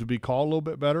think it needs to be called a little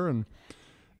bit better and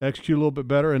execute a little bit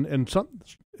better. And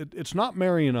it's not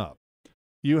marrying up.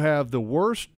 You have the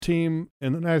worst team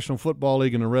in the National Football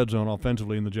League in the red zone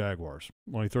offensively in the Jaguars,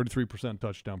 only 33%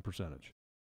 touchdown percentage.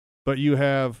 But you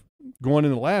have, going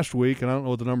into last week, and I don't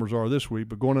know what the numbers are this week,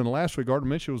 but going into last week,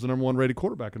 Gardner Minshew was the number 1 rated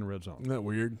quarterback in the red zone. Isn't that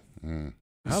weird?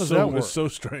 How does that work? It's so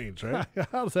strange, right?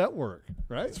 How does that work,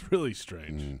 right? It's really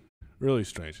strange. Really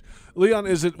strange. Leon,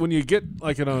 is it when you get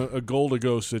like in a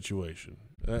goal-to-go situation,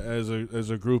 as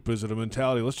a group, is it a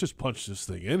mentality, let's just punch this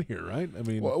thing in here, right? I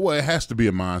mean, well, it has to be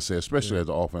a mindset, especially as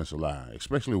the offensive line,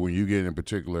 especially when you get in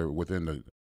particular within the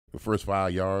first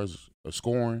 5 yards of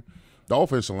scoring. The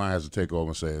offensive line has to take over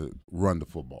and say, run the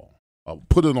football.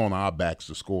 Put it on our backs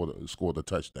to score the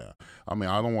touchdown. I mean,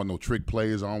 I don't want no trick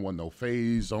plays. I don't want no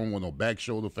fades. I don't want no back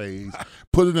shoulder fades.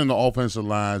 Put it in the offensive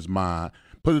line's mind.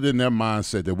 Put it in their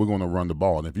mindset that we're going to run the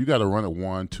ball. And if you got to run it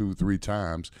 1, 2, 3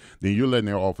 times, then you're letting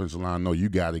their offensive line know you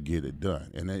got to get it done.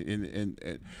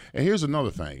 And here's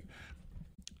another thing.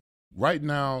 Right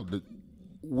now,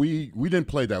 we didn't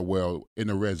play that well in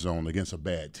the red zone against a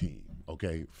bad team.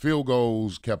 Okay, field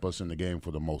goals kept us in the game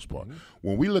for the most part.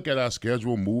 When we look at our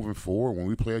schedule moving forward, when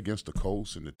we play against the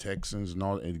Colts and the Texans and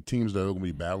all and the teams that are going to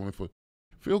be battling for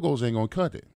field goals, ain't going to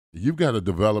cut it. You've got to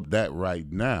develop that right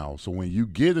now. So when you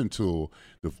get into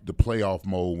the playoff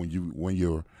mode, when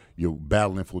you're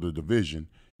battling for the division,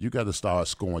 you got to start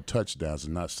scoring touchdowns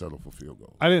and not settle for field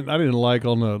goals. I didn't like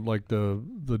on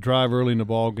the drive early in the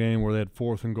ball game where they had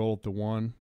 4th and goal at the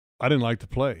 1. I didn't like the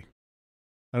play.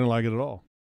 I didn't like it at all.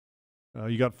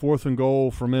 You got 4th and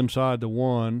goal from inside the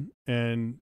 1,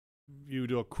 and you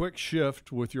do a quick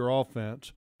shift with your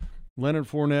offense. Leonard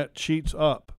Fournette cheats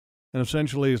up and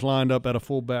essentially is lined up at a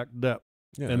fullback depth,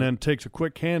 and then takes a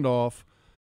quick handoff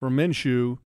from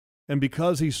Minshew. And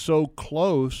because he's so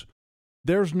close,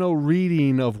 there's no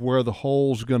reading of where the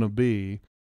hole's going to be.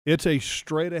 It's a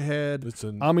straight ahead.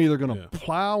 I'm either going to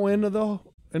plow into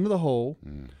the hole,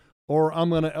 or I'm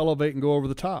going to elevate and go over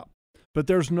the top. But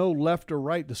there's no left or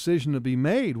right decision to be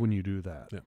made when you do that.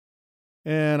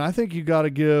 And I think you got to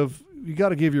give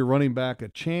your running back a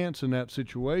chance in that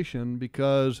situation,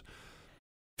 because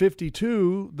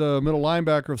 52, the middle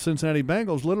linebacker of Cincinnati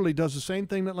Bengals, literally does the same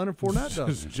thing that Leonard Fournette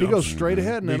does. He goes straight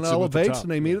ahead and then elevates,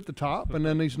 and they meet at the top, and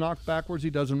then he's knocked backwards. He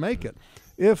doesn't make it.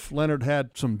 If Leonard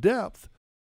had some depth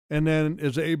and then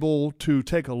is able to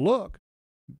take a look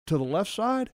to the left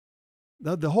side,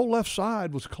 the whole left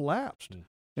side was collapsed.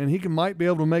 And he might be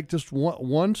able to make just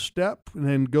one step and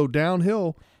then go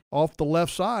downhill off the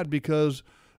left side, because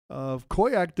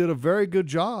Koyak did a very good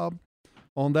job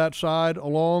on that side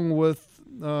along with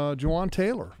Jawan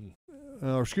Taylor,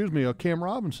 Cam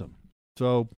Robinson.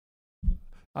 So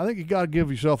I think you got to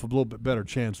give yourself a little bit better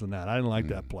chance than that. I didn't like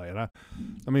that play. And I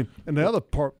mean, and the other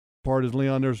part is,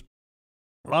 Leon, there's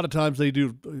a lot of times they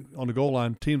do on the goal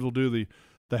line, teams will do the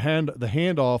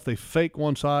handoff, they fake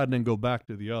one side and then go back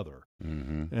to the other.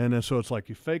 And then so it's like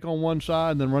you fake on one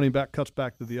side and then running back cuts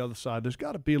back to the other side. There's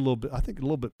got to be a little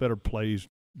bit better plays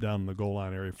down the goal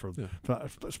line area for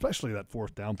especially that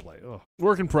fourth down play. Ugh.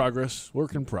 Work in progress.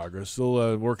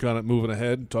 They'll work on it moving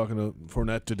ahead. Talking to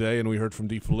Fournette today, and we heard from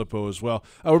DeFilippo as well.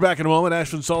 We're back in a moment.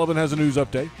 Ashlyn Sullivan has a news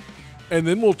update. And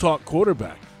then we'll talk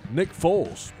quarterback. Nick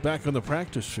Foles back on the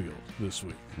practice field this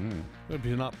week. Maybe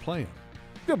he's not playing.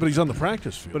 Yeah, but he's on the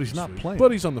practice field. But he's not playing.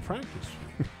 But he's on the practice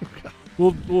field.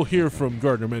 We'll hear from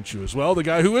Gardner Minshew as well, the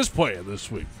guy who is playing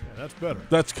this week. Yeah, that's better.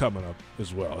 That's coming up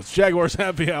as well. It's Jaguars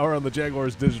Happy Hour on the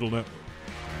Jaguars Digital Network.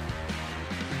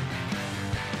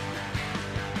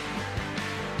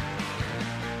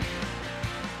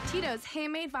 Tito's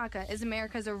Handmade Vodka is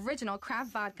America's original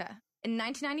craft vodka. In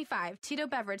 1995, Tito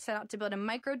Beverage set out to build a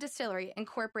micro distillery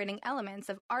incorporating elements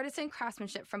of artisan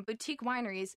craftsmanship from boutique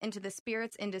wineries into the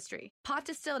spirits industry. Pot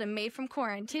distilled and made from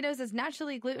corn, Tito's is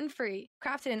naturally gluten-free,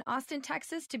 crafted in Austin,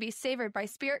 Texas to be savored by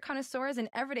spirit connoisseurs and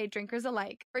everyday drinkers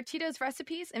alike. For Tito's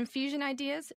recipes, infusion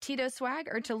ideas, Tito's swag,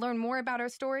 or to learn more about our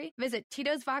story, visit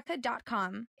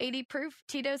Tito'sVodka.com. 80 proof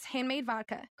Tito's Handmade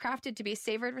Vodka, crafted to be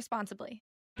savored responsibly.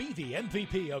 Be the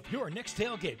MVP of your next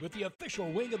tailgate with the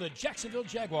official wing of the Jacksonville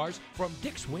Jaguars from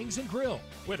Dick's Wings and Grill.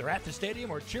 Whether at the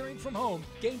stadium or cheering from home,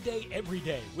 game day every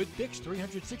day with Dick's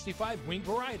 365 wing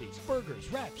varieties, burgers,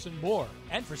 wraps, and more.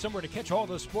 And for somewhere to catch all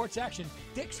the sports action,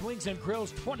 Dick's Wings and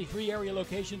Grill's 23 area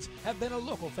locations have been a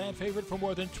local fan favorite for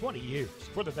more than 20 years.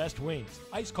 For the best wings,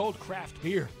 ice-cold craft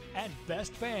beer, and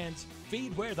best fans,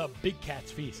 feed where the big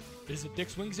cats feast. Visit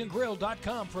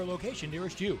DicksWingsAndGrill.com for a location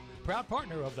nearest you. Proud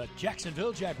partner of the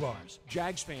Jacksonville Jaguars.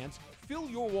 Jags fans, fill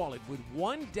your wallet with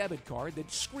one debit card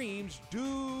that screams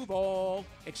Duval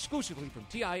exclusively from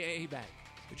TIAA Bank.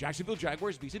 The Jacksonville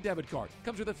Jaguars Visa debit card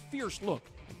comes with a fierce look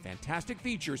and fantastic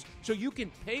features so you can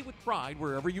pay with pride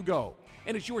wherever you go.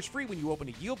 And it's yours free when you open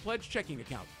a Yield Pledge checking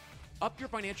account. Up your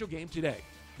financial game today.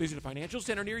 Visit a financial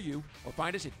center near you or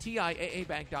find us at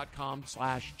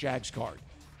TIAABank.com/JagsCard.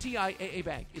 TIAA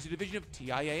Bank is a division of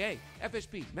TIAA,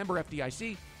 FSB, member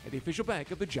FDIC, and the official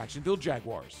bank of the Jacksonville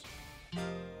Jaguars.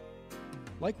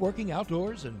 Like working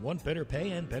outdoors and want better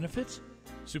pay and benefits?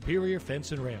 Superior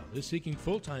Fence and Rail is seeking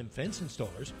full-time fence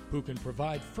installers who can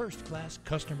provide first-class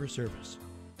customer service.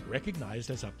 Recognized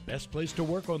as a best place to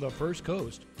work on the First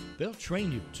Coast, they'll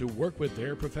train you to work with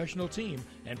their professional team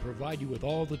and provide you with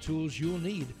all the tools you'll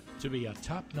need to be a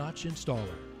top-notch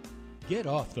installer. Get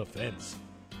off the fence.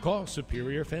 Call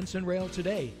Superior Fence and Rail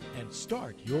today and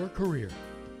start your career.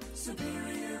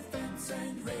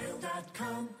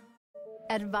 SuperiorFenceandRail.com.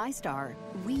 At ViStar,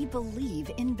 we believe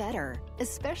in better,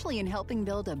 especially in helping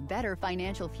build a better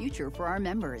financial future for our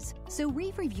members. So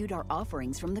we've reviewed our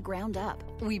offerings from the ground up.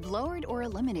 We've lowered or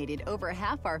eliminated over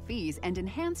half our fees and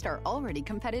enhanced our already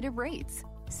competitive rates,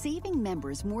 saving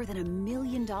members more than $1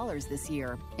 million this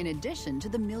year, in addition to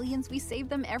the millions we save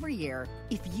them every year.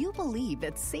 If you believe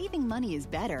that saving money is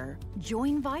better,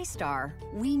 join ViStar.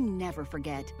 We never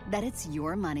forget that it's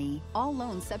your money. All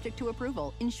loans subject to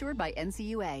approval, insured by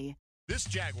NCUA. This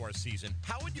Jaguar season,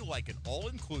 how would you like an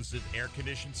all-inclusive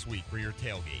air-conditioned suite for your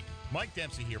tailgate? Mike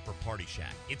Dempsey here for Party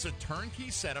Shack. It's a turnkey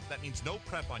setup that means no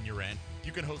prep on your end.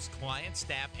 You can host clients,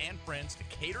 staff, and friends to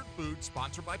catered food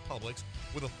sponsored by Publix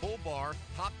with a full bar,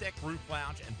 top deck roof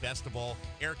lounge, and best of all,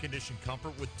 air-conditioned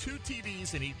comfort with 2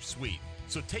 TVs in each suite.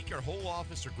 So take your whole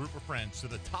office or group of friends to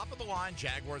the top-of-the-line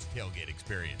Jaguars tailgate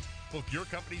experience. Book your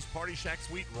company's Party Shack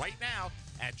suite right now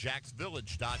at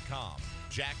jacksvillage.com.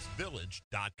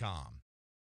 jacksvillage.com.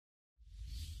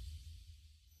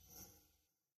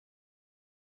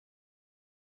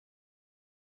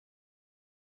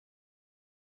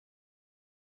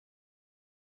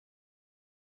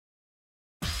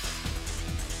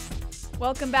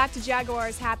 Welcome back to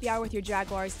Jaguars Happy Hour with your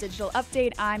Jaguars Digital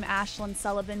Update. I'm Ashlyn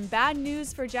Sullivan. Bad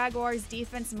news for Jaguars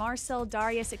defense. Marcell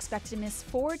Dareus expected to miss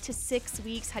 4 to 6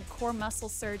 weeks, had core muscle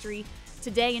surgery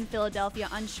today in Philadelphia.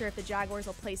 Unsure if the Jaguars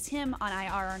will place him on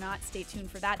IR or not. Stay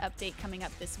tuned for that update coming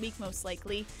up this week, most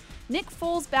likely. Nick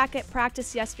Foles back at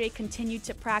practice yesterday, continued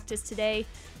to practice today.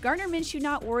 Gardner Minshew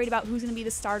not worried about who's going to be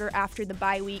the starter after the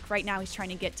bye week. Right now he's trying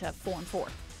to get to 4-4.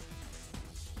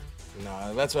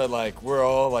 No, that's what, we're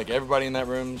all, everybody in that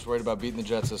room is worried about beating the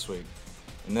Jets this week.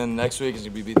 And then next week is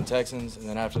going to be beating Texans, and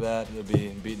then after that, it'll be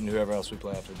beating whoever else we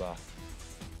play after the bye.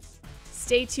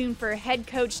 Stay tuned for head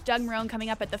coach Doug Marrone coming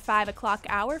up at the 5 o'clock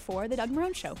hour for the Doug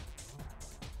Marrone Show.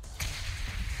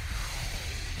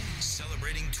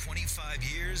 Celebrating 25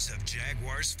 years of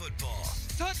Jaguars football.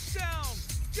 Touchdown,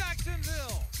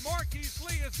 Jacksonville. Marquise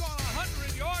Lee has gone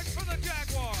 100 yards for the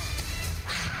Jaguars.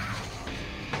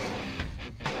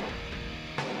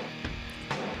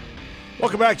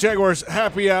 Welcome back, Jaguars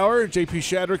Happy Hour. JP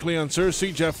Shadrick, Leon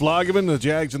Searcy, Jeff Lageman. The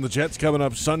Jags and the Jets coming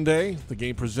up Sunday. The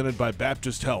game presented by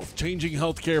Baptist Health. Changing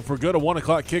healthcare for good. A 1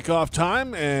 o'clock kickoff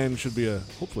time, and should be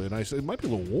hopefully a nice. It might be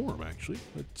a little warm actually.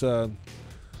 It's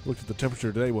looked at the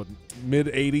temperature today. What, mid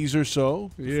 80s or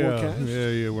so? Forecast?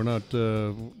 Yeah. We're not.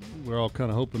 We're all kind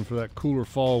of hoping for that cooler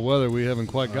fall weather. We haven't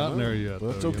quite gotten there yet.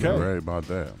 That's though, okay. You know? Right about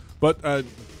that. But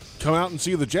come out and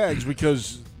see the Jags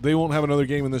because they won't have another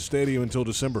game in this stadium until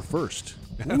December 1st.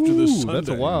 After this Sunday. That's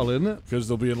a while, isn't it? Because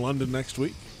they'll be in London next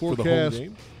week Forecast, for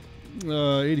the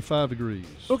home game. 85 degrees.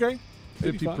 Okay.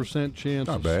 50% chance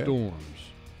Not of bad. storms.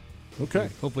 Okay.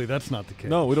 Hopefully that's not the case.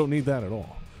 No, we don't need that at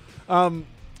all.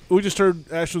 We just heard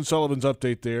Ashlyn Sullivan's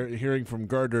update there, hearing from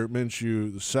Gardner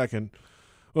Minshew II.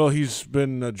 Well, he's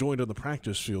been joined on the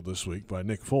practice field this week by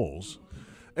Nick Foles.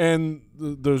 And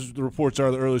the reports are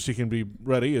the earliest he can be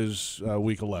ready is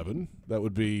Week 11. That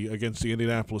would be against the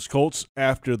Indianapolis Colts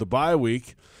after the bye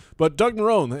week. But Doug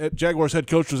Marrone, Jaguars head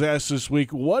coach, was asked this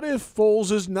week, what if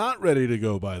Foles is not ready to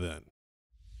go by then?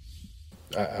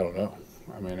 I don't know.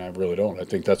 I mean, I really don't. I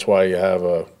think that's why you have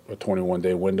a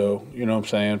 21-day window, you know what I'm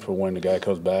saying, for when the guy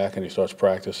comes back and he starts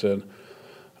practicing.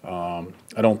 I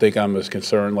don't think I'm as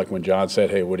concerned like when John said,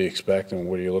 hey, what do you expect and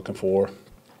what are you looking for?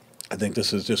 I think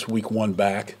this is just week 1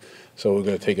 back, so we're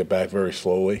going to take it back very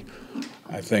slowly.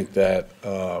 I think that,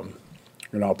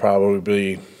 I'll probably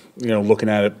be, looking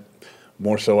at it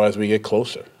more so as we get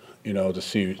closer, to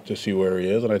see where he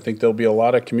is. And I think there'll be a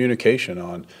lot of communication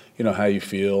on, how you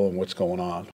feel and what's going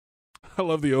on. I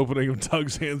love the opening of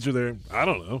Doug's answer there. I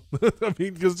don't know. I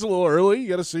mean, because it's a little early. You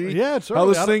got to see it's how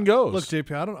this thing goes. Look,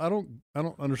 JP, I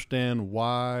don't understand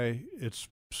why it's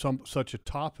such a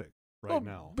topic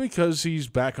now. Because he's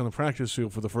back on the practice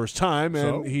field for the first time, and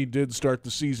So? he did start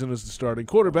the season as the starting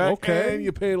quarterback, Okay. and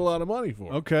you paid a lot of money for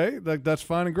him. Okay, that's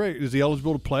fine and great. Is he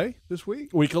eligible to play this week?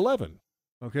 Week 11.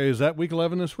 Okay, is that week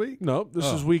 11 this week? No, this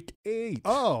is week 8.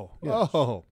 Oh, Yes.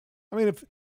 I mean, if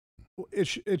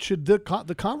it should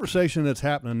the conversation that's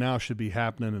happening now should be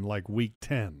happening in like week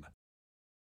 10,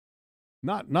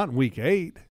 not in week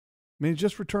 8. I mean,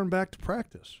 just return back to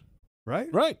practice, right?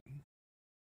 Right.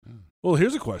 Well,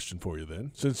 here's a question for you then,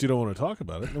 since you don't want to talk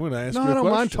about it. I'm going to ask No, you a I don't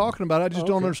question. mind talking about it. I just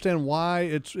don't Okay. understand why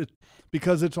it's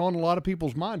because it's on a lot of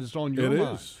people's minds. It's on your It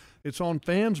mind. is. It's on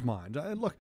fans' minds.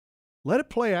 Look, let it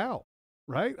play out,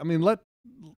 right? I mean,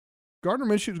 Gardner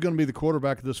Minshew is going to be the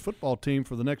quarterback of this football team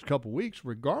for the next couple of weeks,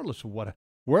 regardless of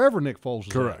wherever Nick Foles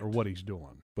is Correct. at or what he's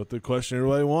doing. But the question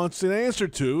everybody wants an answer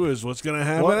to is what's going to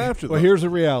happen after that. Well, here's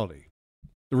the reality.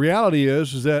 The reality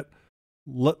is that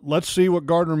let's see what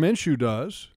Gardner Minshew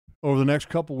does over the next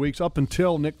couple of weeks up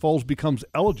until Nick Foles becomes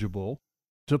eligible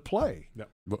to play. Yeah.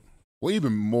 Well,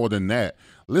 even more than that,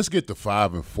 let's get to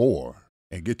 5-4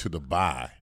 and get to the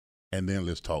bye, and then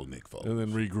let's talk Nick Foles. And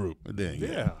then regroup. And then,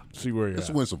 Yeah. See where you're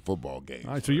let's at. win some football games.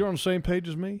 All right, so you're on the same page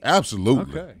as me?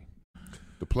 Absolutely. Okay.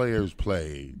 The players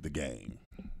play the game.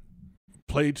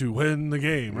 Play to win the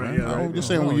game, right? Yeah, I'm right. just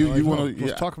saying, you want to.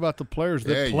 Let's talk about the players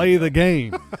that There you play go. the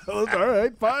game. All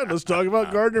right, fine. Let's talk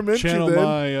about Gardner Minshew Channel then.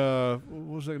 my,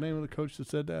 what was the name of the coach that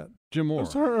said that? Jim Mora. It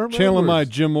was Herm Channeling my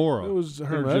Edwards. Jim Mora. It was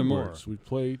Herm Jim Mora. Edwards. We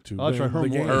play to Oh, that's win right, Herm the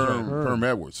game. Edwards. Herm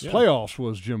Edwards. Yeah. Playoffs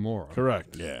was Jim Mora.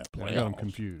 Correct. Yeah. I got him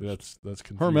confused. That's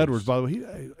confused. Herm Edwards, by the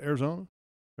way, Arizona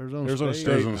Arizona State.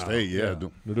 State. Arizona State, yeah.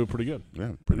 They're doing pretty good. Yeah,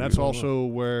 And pretty that's good. also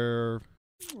where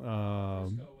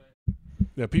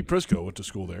Yeah, Pete Prisco went to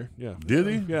school there. Yeah. Did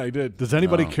he? Yeah, he did. does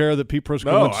anybody care that Pete Prisco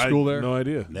No, went to school there? No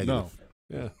idea. Negative.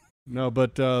 Yeah. No,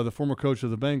 but the former coach of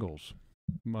the Bengals,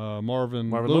 Marvin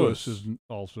Lewis. Lewis, is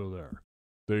also there.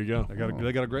 There you go.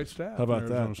 They got a great staff. How about in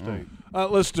that? Arizona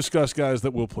State. Let's discuss guys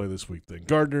that will play this week then.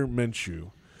 Gardner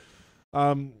Minshew.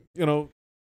 How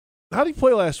did he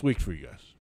play last week for you guys?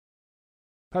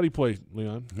 How did he play,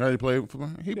 Leon? How did he play?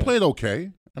 He played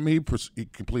okay. I mean, he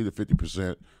completed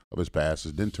 50% of his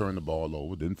passes, didn't turn the ball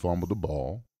over, didn't fumble the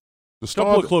ball. The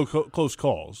Couple of close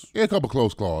calls. Yeah, a couple of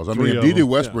close calls. I Three mean, if of D.D. them,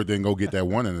 Westbrook didn't go get that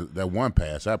one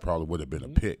pass, that probably would have been a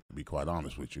pick, to be quite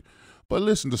honest with you. But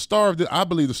listen, I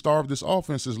believe the star of this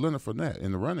offense is Leonard Fournette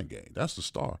in the running game. That's the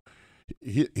star.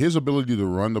 His ability to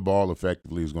run the ball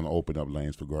effectively is going to open up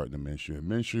lanes for Gardner Minshew. And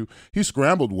Minshew, he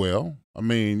scrambled well. I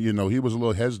mean, he was a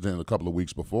little hesitant a couple of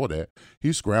weeks before that.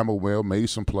 He scrambled well, made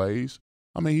some plays.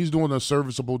 I mean, he's doing a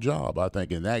serviceable job. I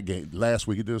think in that game, last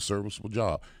week he did a serviceable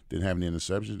job. Didn't have any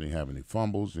interceptions, didn't have any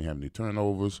fumbles, didn't have any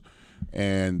turnovers.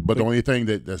 But the only thing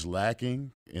that's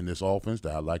lacking in this offense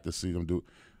that I'd like to see them do,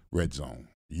 red zone.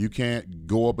 You can't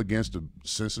go up against the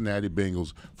Cincinnati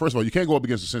Bengals. First of all, you can't go up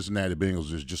against the Cincinnati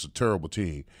Bengals. It's just a terrible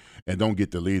team, and don't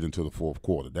get the lead until the fourth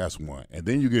quarter. That's one. And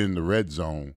then you get in the red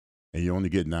zone, and you only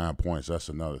get 9 points. That's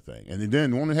another thing. And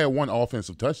then we only had one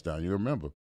offensive touchdown. You remember.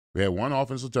 We had one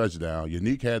offensive touchdown.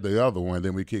 Unique had the other one,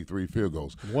 then we kicked 3 field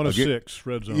goals. 1 of 6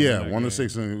 red zone. Yeah, 1 of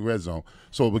 6 in the red zone.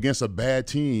 So against a bad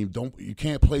team, you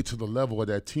can't play to the level of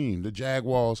that team. The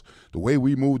Jaguars, the way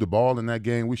we moved the ball in that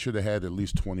game, we should have had at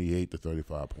least 28 to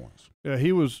 35 points. Yeah,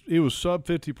 he was sub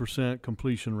 50%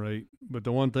 completion rate, but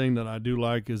the one thing that I do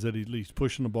like is that he's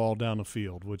pushing the ball down the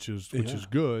field, which is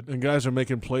good. And guys are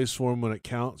making plays for him when it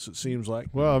counts, it seems like.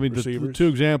 Well, I mean, the 2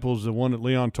 examples, the one that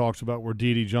Leon talks about where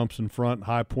Dede jumps in front,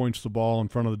 high points the ball in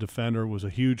front of the defender, was a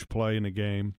huge play in the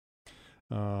game.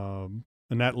 And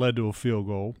that led to a field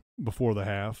goal before the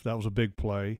half. That was a big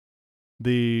play.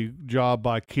 The job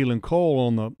by Keelan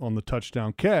Cole on the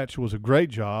touchdown catch was a great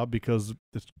job because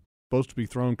it's supposed to be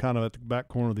thrown kind of at the back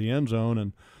corner of the end zone,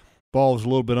 and ball is a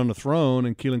little bit underthrown,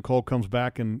 and Keelan Cole comes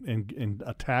back and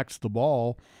attacks the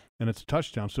ball, and it's a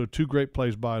touchdown. So 2 great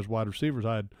plays by his wide receivers.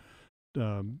 I had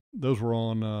those were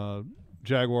on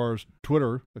Jaguars'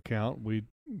 Twitter account. We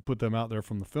put them out there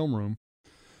from the film room,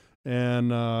 and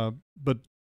but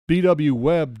B.W.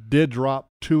 Webb did drop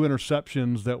 2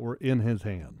 interceptions that were in his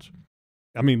hands.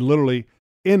 I mean, literally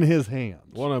in his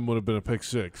hands. One of them would have been a pick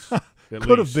 6.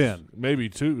 Could have been. Maybe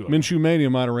 2. Minshew Mania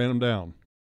might have ran him down.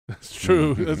 That's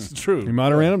true. That's true. He might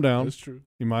have ran him down. That's true.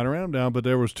 He might have ran him down, but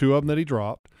there was 2 of them that he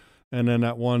dropped, and then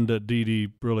that one that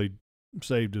Dede really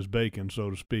saved his bacon, so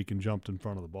to speak, and jumped in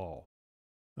front of the ball.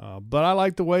 But I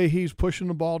like the way he's pushing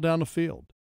the ball down the field.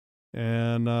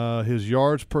 And his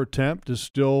yards per attempt is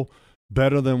still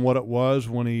better than what it was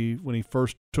when he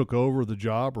first took over the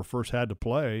job or first had to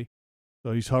play.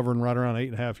 So he's hovering right around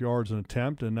 8.5 yards an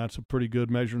attempt, and that's a pretty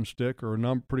good measuring stick or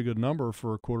a pretty good number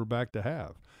for a quarterback to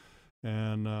have.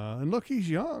 And look, he's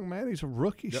young, man. He's a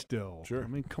rookie still. Sure. I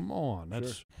mean, come on.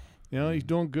 That's he's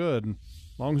doing good. And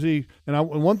as long as and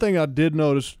one thing I did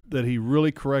notice that he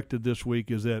really corrected this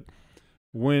week is that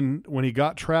when he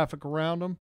got traffic around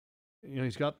him,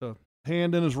 he's got the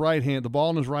hand in his right hand, the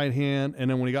ball in his right hand, and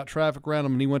then when he got traffic around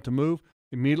him and he went to move,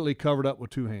 immediately covered up with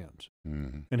 2 hands.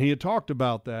 Mm-hmm. And he had talked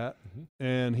about that,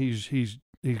 and he's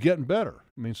getting better.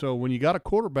 I mean, so when you got a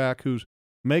quarterback who's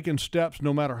making steps,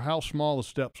 no matter how small the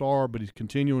steps are, but he's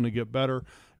continuing to get better,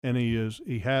 and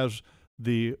he has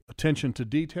the attention to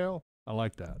detail, I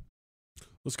like that.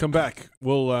 Let's come back.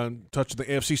 We'll touch the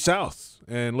AFC South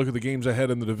and look at the games ahead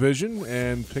in the division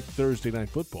and pick Thursday Night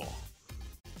Football.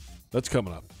 That's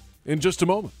coming up in just a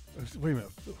moment. Wait a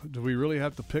minute. Do we really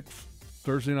have to pick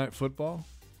Thursday Night Football?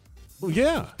 Well,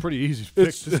 yeah. Pretty easy to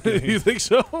pick this game. You think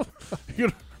so? You're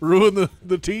going to ruin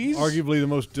the tease? Arguably the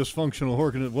most dysfunctional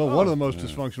one of the most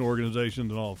dysfunctional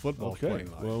organizations in all of football. Okay.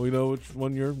 Well, we know which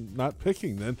one you're not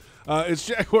picking then. It's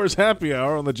Jaguars Happy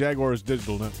Hour on the Jaguars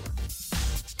Digital Network.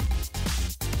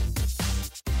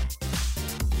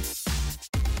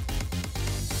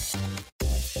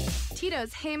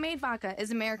 Tito's Handmade Vodka is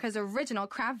America's original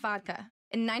craft vodka.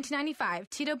 In 1995,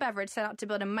 Tito Beverage set out to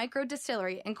build a micro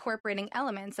distillery incorporating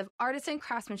elements of artisan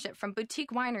craftsmanship from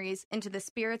boutique wineries into the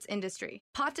spirits industry.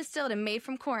 Pot distilled and made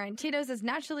from corn, Tito's is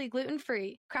naturally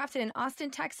gluten-free, crafted in Austin,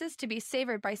 Texas to be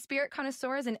savored by spirit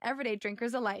connoisseurs and everyday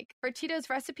drinkers alike. For Tito's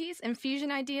recipes, infusion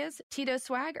ideas, Tito's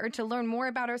swag, or to learn more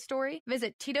about our story,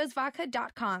 visit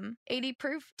titosvodka.com. 80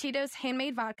 proof Tito's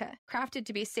Handmade Vodka, crafted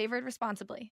to be savored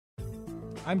responsibly.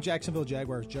 I'm Jacksonville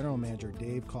Jaguars General Manager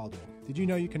Dave Caldwell. Did you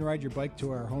know you can ride your bike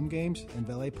to our home games and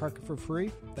valet park it for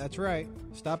free? That's right.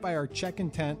 Stop by our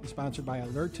check-in tent, sponsored by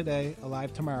Alert Today,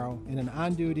 Alive Tomorrow, and an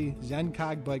on-duty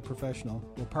ZenCog bike professional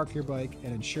will park your bike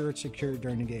and ensure it's secure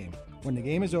during the game. When the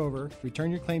game is over, return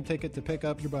your claim ticket to pick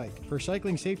up your bike. For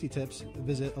cycling safety tips,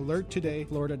 visit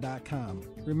alerttodayflorida.com.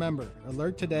 Remember,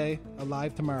 Alert Today,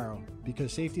 Alive Tomorrow,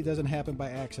 because safety doesn't happen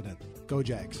by accident. Go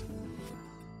Jags.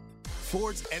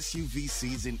 Ford's SUV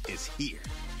season is here.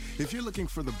 If you're looking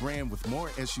for the brand with more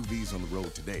SUVs on the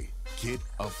road today, get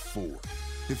a Ford.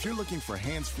 If you're looking for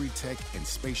hands-free tech and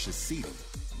spacious seating,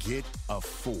 get a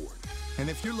Ford. And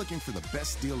if you're looking for the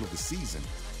best deal of the season,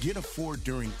 get a Ford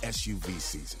during SUV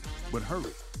season. But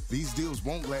hurry, these deals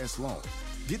won't last long.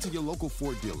 Get to your local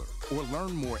Ford dealer or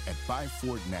learn more at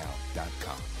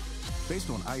buyfordnow.com. Based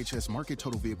on IHS market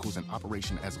total vehicles in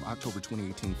operation as of October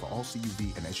 2018 for all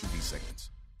CUV and SUV segments.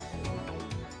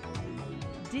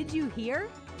 Did you hear?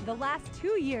 The last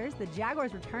 2 years, the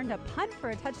Jaguars returned a punt for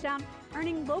a touchdown,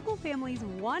 earning local families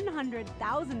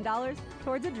 $100,000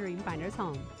 towards a Dreamfinders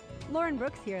home. Lauren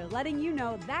Brooks here, letting you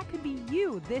know that could be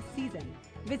you this season.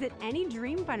 Visit any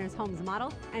Dreamfinders Homes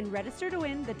model and register to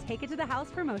win the Take It to the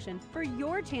House promotion for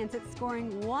your chance at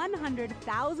scoring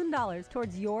 $100,000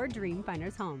 towards your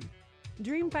Dreamfinders home.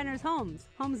 Dreamfinders Homes,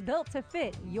 homes built to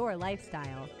fit your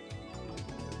lifestyle.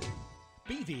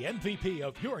 Be the MVP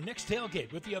of your next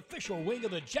tailgate with the official wing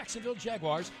of the Jacksonville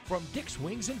Jaguars from Dick's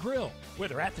Wings and Grill.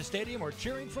 Whether at the stadium or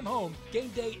cheering from home, game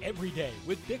day every day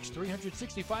with Dick's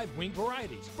 365 wing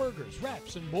varieties, burgers,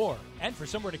 wraps, and more. And for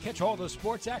somewhere to catch all the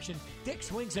sports action,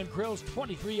 Dick's Wings and Grill's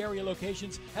 23 area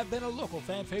locations have been a local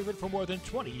fan favorite for more than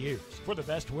 20 years. For the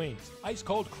best wings,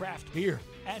 ice-cold craft beer,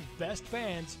 and best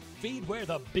fans, feed where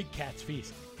the big cats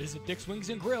feast. Visit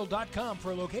DicksWingsAndGrill.com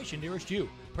for a location nearest you.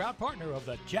 Proud partner of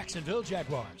the Jacksonville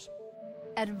Jaguars.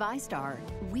 At ViStar,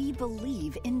 we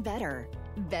believe in better.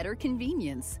 Better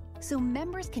convenience, so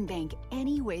members can bank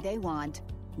any way they want.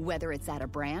 Whether it's at a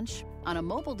branch, on a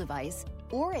mobile device,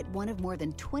 or at one of more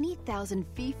than 20,000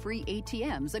 fee-free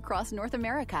ATMs across North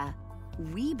America.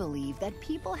 We believe that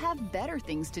people have better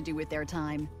things to do with their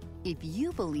time. If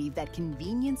you believe that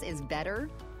convenience is better,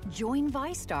 join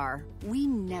ViStar. We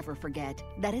never forget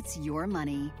that it's your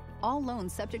money. All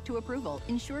loans subject to approval,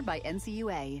 insured by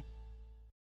NCUA.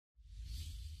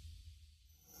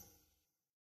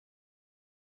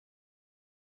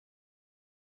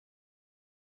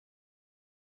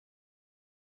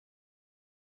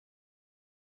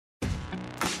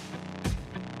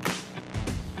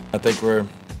 I think we're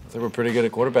pretty good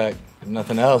at quarterback. If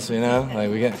nothing else, you know.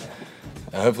 Like we get.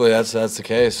 Hopefully that's the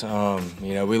case. You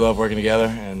know, we love working together,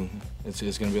 and it's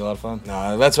going to be a lot of fun.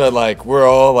 That's what we're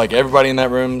all everybody in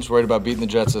that room is worried about beating the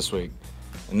Jets this week,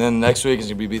 and then next week is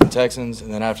going to be beating the Texans,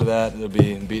 and then after that it'll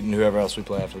be beating whoever else we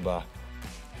play after the bye.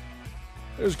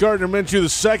 There's Gardner Minshew, the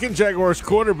second Jaguars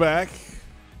quarterback.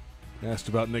 Asked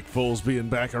about Nick Foles being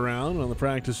back around on the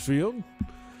practice field.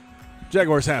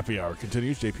 Jaguars Happy Hour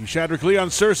continues. JP Shadrick, Leon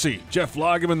Searcy, Jeff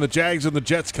Lageman, the Jags and the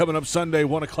Jets coming up Sunday,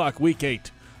 1 o'clock, Week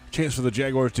 8. Chance for the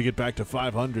Jaguars to get back to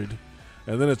 500.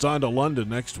 And then it's on to London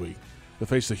next week to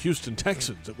face the Houston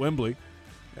Texans at Wembley.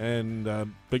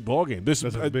 And big ball game. This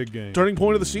is a big game. Turning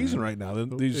point of the season right now,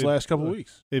 these last couple of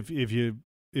weeks. If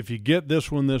you get this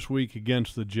one this week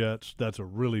against the Jets, that's a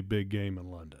really big game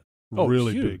in London.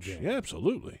 Really huge. Big game. Yeah,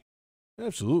 absolutely.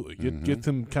 Absolutely. Get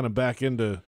them kind of back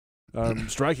into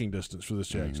striking distance for this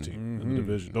Jags team in the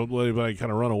division. Don't let anybody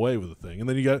kind of run away with the thing. And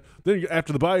then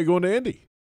after the bye, you go into Indy.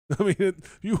 I mean,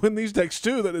 you win these decks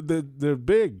too. They're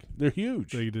big. They're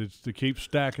huge. They keep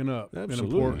stacking up in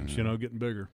importance. You know, getting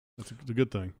bigger. That's a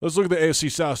good thing. Let's look at the AFC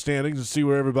South standings and see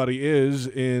where everybody is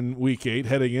in Week 8,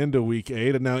 heading into Week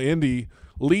 8. And now Indy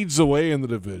leads the way in the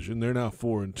division. They're now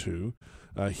 4-2.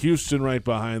 Houston right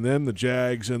behind them, the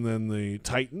Jags, and then the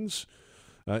Titans.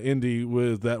 Indy,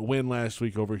 with that win last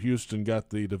week over Houston, got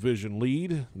the division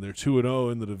lead. They're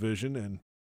 2-0 in the division, and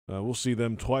we'll see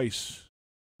them twice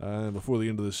before the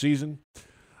end of the season.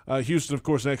 Houston, of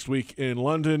course, next week in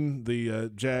London.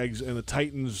 The Jags and the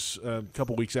Titans a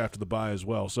couple weeks after the bye as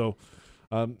well. So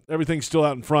everything's still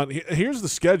out in front. Here's the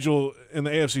schedule in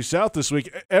the AFC South this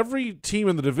week. Every team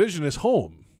in the division is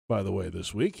home, by the way,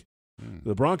 this week.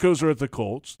 The Broncos are at the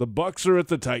Colts. The Bucs are at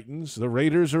the Titans. The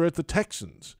Raiders are at the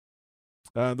Texans.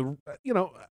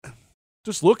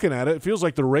 Just looking at it, it feels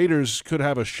like the Raiders could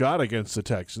have a shot against the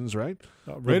Texans, right?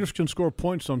 Raiders can score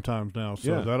points sometimes now,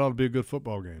 so that ought to be a good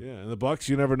football game. Yeah, and the Bucs,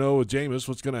 you never know with Jameis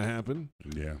what's going to happen.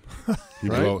 Yeah,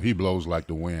 he blows like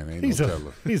the wind. Ain't He's no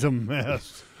teller. He's a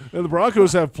mess. And the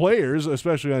Broncos have players,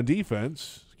 especially on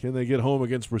defense. Can they get home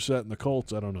against Brissett and the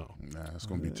Colts? I don't know. Nah, it's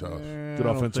going to be tough. Good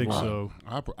offensive line. So.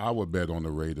 I would bet on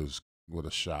the Raiders with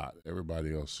a shot.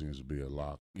 Everybody else seems to be a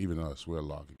lock. Even us, we're a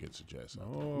lock against the Jets.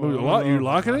 You're locking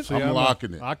it? I'm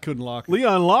locking it. I couldn't lock it.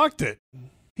 Leon locked it.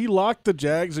 He locked the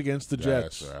Jags against the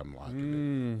Jets. Sir, I'm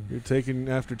locking it. You're taking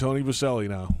after Tony Vaselli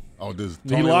now. Oh, does he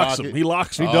Tony locks lock him? it? He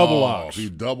locks. He double locks. He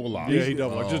double locks. Yeah, he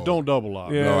double locks. Just don't double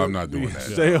lock. Yeah, no, I'm not doing that.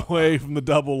 Stay away from the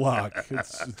double lock.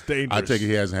 It's dangerous. I take it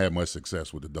he hasn't had much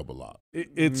success with the double lock. It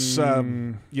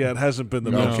hasn't been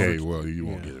the best. Okay, well, you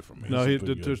won't get it from me. No,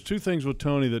 there's two things with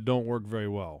Tony that don't work very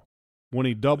well. When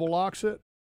he double locks it,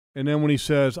 and then when he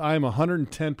says, I'm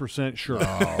 110% sure.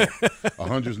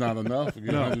 100's not enough? You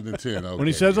get 110. Okay, when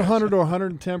he says 100 or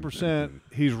 110%,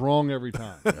 he's wrong every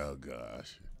time. Oh,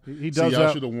 gosh. He does y'all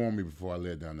that. should have warned me before I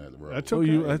led down that road. That's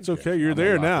okay. That's okay. You're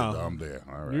there now. I'm there.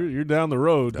 All right. You're down the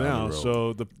road now. The road.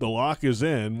 So the lock is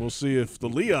in. We'll see if the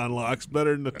Leon lock's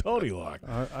better than the Tony lock.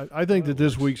 I think that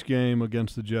this week's game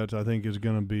against the Jets, I think, is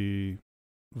going to be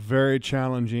very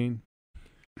challenging.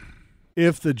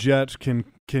 If the Jets can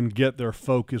get their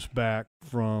focus back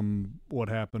from what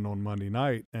happened on Monday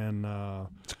night, and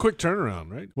it's a quick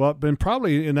turnaround, right? Well, been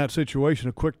probably in that situation,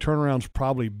 a quick turnaround's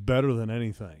probably better than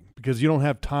anything because you don't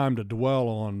have time to dwell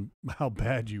on how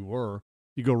bad you were.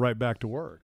 You go right back to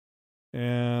work,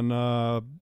 and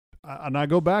I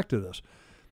go back to this: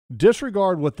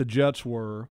 disregard what the Jets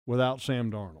were without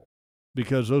Sam Darnold.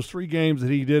 because those 3 games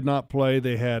that he did not play,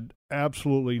 they had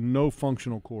absolutely no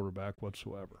functional quarterback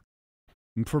whatsoever.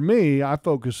 And for me, I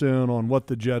focus in on what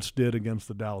the Jets did against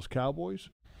the Dallas Cowboys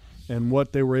and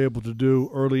what they were able to do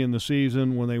early in the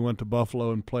season when they went to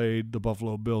Buffalo and played the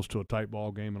Buffalo Bills to a tight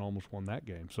ball game and almost won that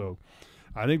game. So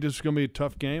I think this is going to be a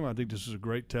tough game. I think this is a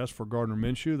great test for Gardner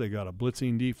Minshew. They got a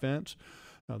blitzing defense.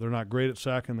 They're not great at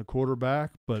sacking the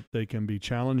quarterback, but they can be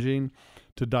challenging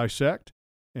to dissect,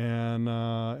 and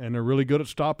they're really good at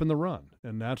stopping the run.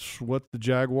 And that's what the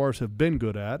Jaguars have been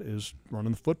good at, is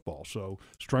running the football. So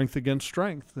strength against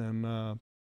strength, and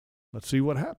let's see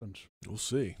what happens. We'll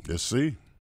see. Let's see.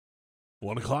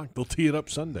 1 o'clock. They'll tee it up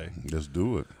Sunday. Let's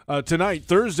do it. Tonight,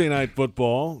 Thursday night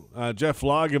football, Jeff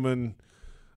Lageman,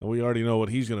 we already know what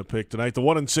he's going to pick tonight. The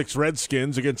 1-6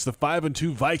 Redskins against the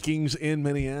 5-2 Vikings in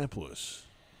Minneapolis.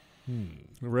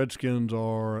 The Redskins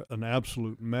are an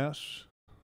absolute mess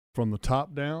from the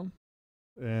top down,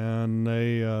 and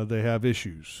they have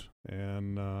issues.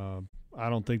 And I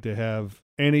don't think they have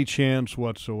any chance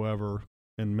whatsoever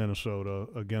in Minnesota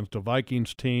against a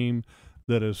Vikings team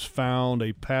that has found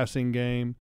a passing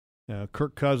game.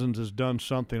 Kirk Cousins has done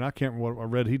something. I can't remember what I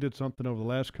read. He did something over the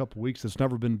last couple of weeks that's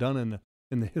never been done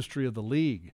in the history of the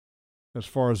league as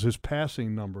far as his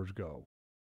passing numbers go.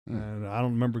 And I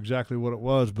don't remember exactly what it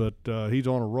was, but he's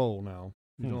on a roll now.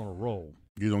 He's on a roll.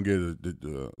 You don't give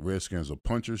the Redskins a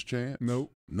puncher's chance?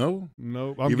 Nope. No?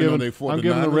 Nope. I'm giving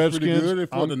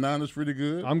the Niners pretty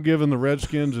good? I'm giving the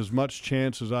Redskins as much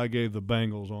chance as I gave the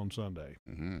Bengals on Sunday.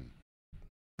 Mm-hmm.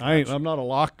 I'm not a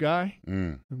lock guy,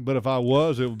 but if I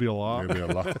was, it would be a lock. It'd be a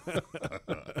lock.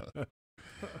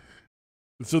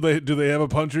 So do they have a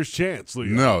puncher's chance, Leo?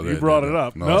 No. You brought it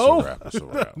up. No? It's a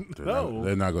wrap. No.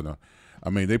 They're not going to. I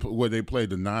mean, they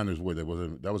played the Niners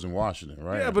that was in Washington,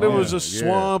 right? Yeah, but it was a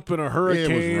swamp and a hurricane.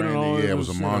 Yeah, it was rainy. And it was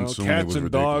a monsoon. Cats and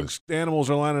ridiculous. dogs. Animals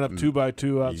are lining up 2 by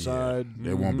 2 outside.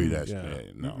 Yeah, it won't be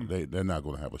that. No, they're not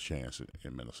going to have a chance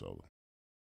in Minnesota.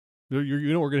 You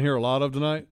know what we're going to hear a lot of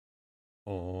tonight?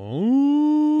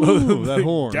 Oh, that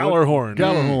horn.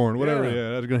 Gallahorn, whatever.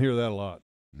 Yeah, I was going to hear that a lot.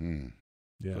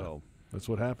 Yeah, so that's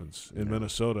what happens in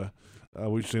Minnesota.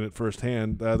 We've seen it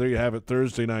firsthand. There you have it,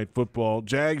 Thursday night football.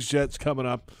 Jags, Jets coming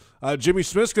up. Jimmy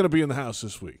Smith's going to be in the house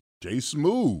this week. Jay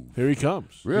Smooth. Here he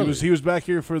comes. Really? He was back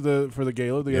here for the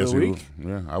gala the other week.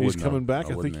 He's coming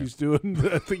back. I think he's doing.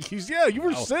 You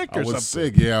were sick or something. I was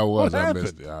sick. Yeah, I was. What I happened?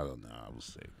 missed it. I don't know. I was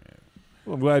sick, man.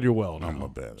 Well, I'm glad you're well now. I'm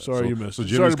not bad. Sorry you missed so it.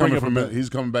 Jimmy's coming from. He's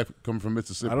coming from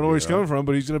Mississippi. I don't know where he's coming from,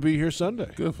 but he's going to be here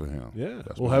Sunday. Good for him. Yeah,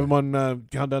 we'll have him on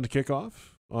Countdown to Kickoff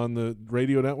on the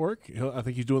radio network. I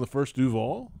think he's doing the first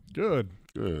Duval. Good.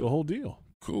 The whole deal.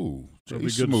 Cool. It'll be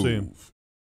good to see him.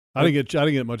 I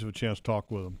didn't get much of a chance to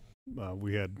talk with him.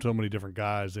 We had so many different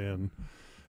guys in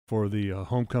for the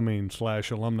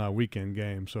homecoming/alumni weekend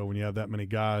game. So when you have that many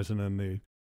guys, and then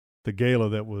the gala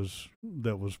that was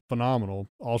phenomenal,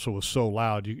 also was so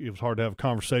loud, it was hard to have a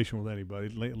conversation with anybody.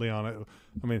 Leon,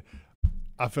 I mean,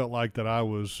 I felt like that I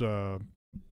was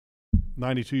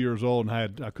 92 years old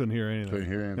and I couldn't hear anything. Couldn't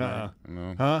hear anything.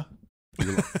 No. Huh?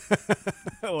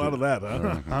 A lot of that,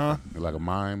 huh? Huh? Like a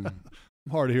mime.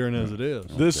 Hard of hearing as it is.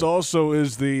 This also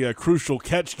is the crucial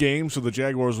catch game, so the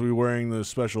Jaguars will be wearing the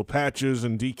special patches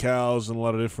and decals and a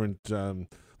lot of different,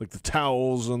 like the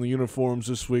towels on the uniforms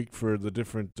this week for the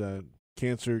different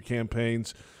cancer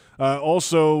campaigns.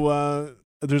 Also,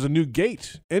 there's a new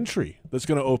gate entry that's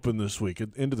going to open this week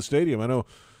into the stadium. I know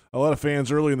a lot of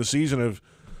fans early in the season have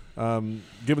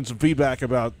given some feedback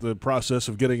about the process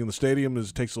of getting in the stadium.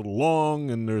 It takes a little long,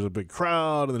 and there's a big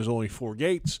crowd, and there's only 4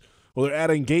 gates. Well, they're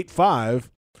adding Gate 5.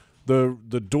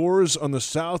 The doors on the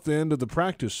south end of the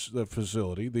practice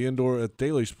facility, the indoor at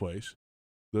Daly's place,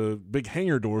 the big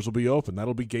hangar doors will be open.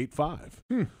 That'll be Gate 5.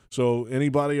 So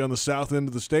anybody on the south end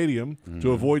of the stadium,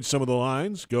 to avoid some of the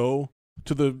lines, go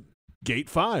to the Gate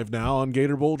 5 now on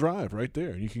Gator Bowl Drive right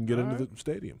there. You can get into the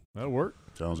stadium. That'll work.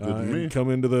 Sounds good to me. Come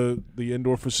into the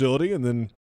indoor facility and then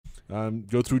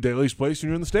go through Daly's place and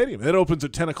you're in the stadium. It opens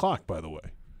at 10 o'clock, by the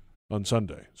way, on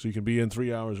Sunday. So you can be in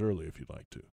 3 hours early if you'd like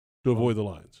to avoid the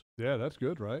lines. Yeah, that's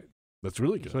good, right? That's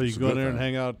really good. So you can go in there and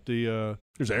hang out the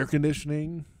there's air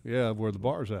conditioning. Yeah, where the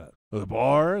bar's at. The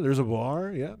bar. There's a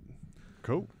bar. Yeah.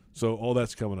 Cool. So all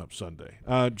that's coming up Sunday.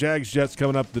 Jags, Jets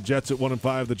coming up. The Jets at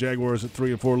 1-5. The Jaguars at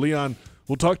 3-4. Leon,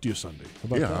 we'll talk to you Sunday.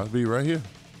 How about that? I'll be right here.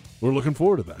 We're looking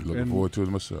forward to that. Looking forward to it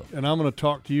myself. And I'm going to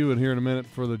talk to you in here in a minute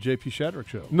for the J.P. Shadrick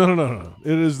Show. No.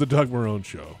 It is the Doug Marrone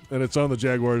Show, and it's on the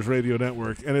Jaguars Radio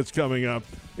Network, and it's coming up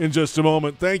in just a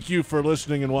moment. Thank you for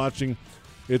listening and watching.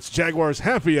 It's Jaguars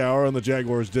Happy Hour on the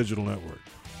Jaguars Digital Network.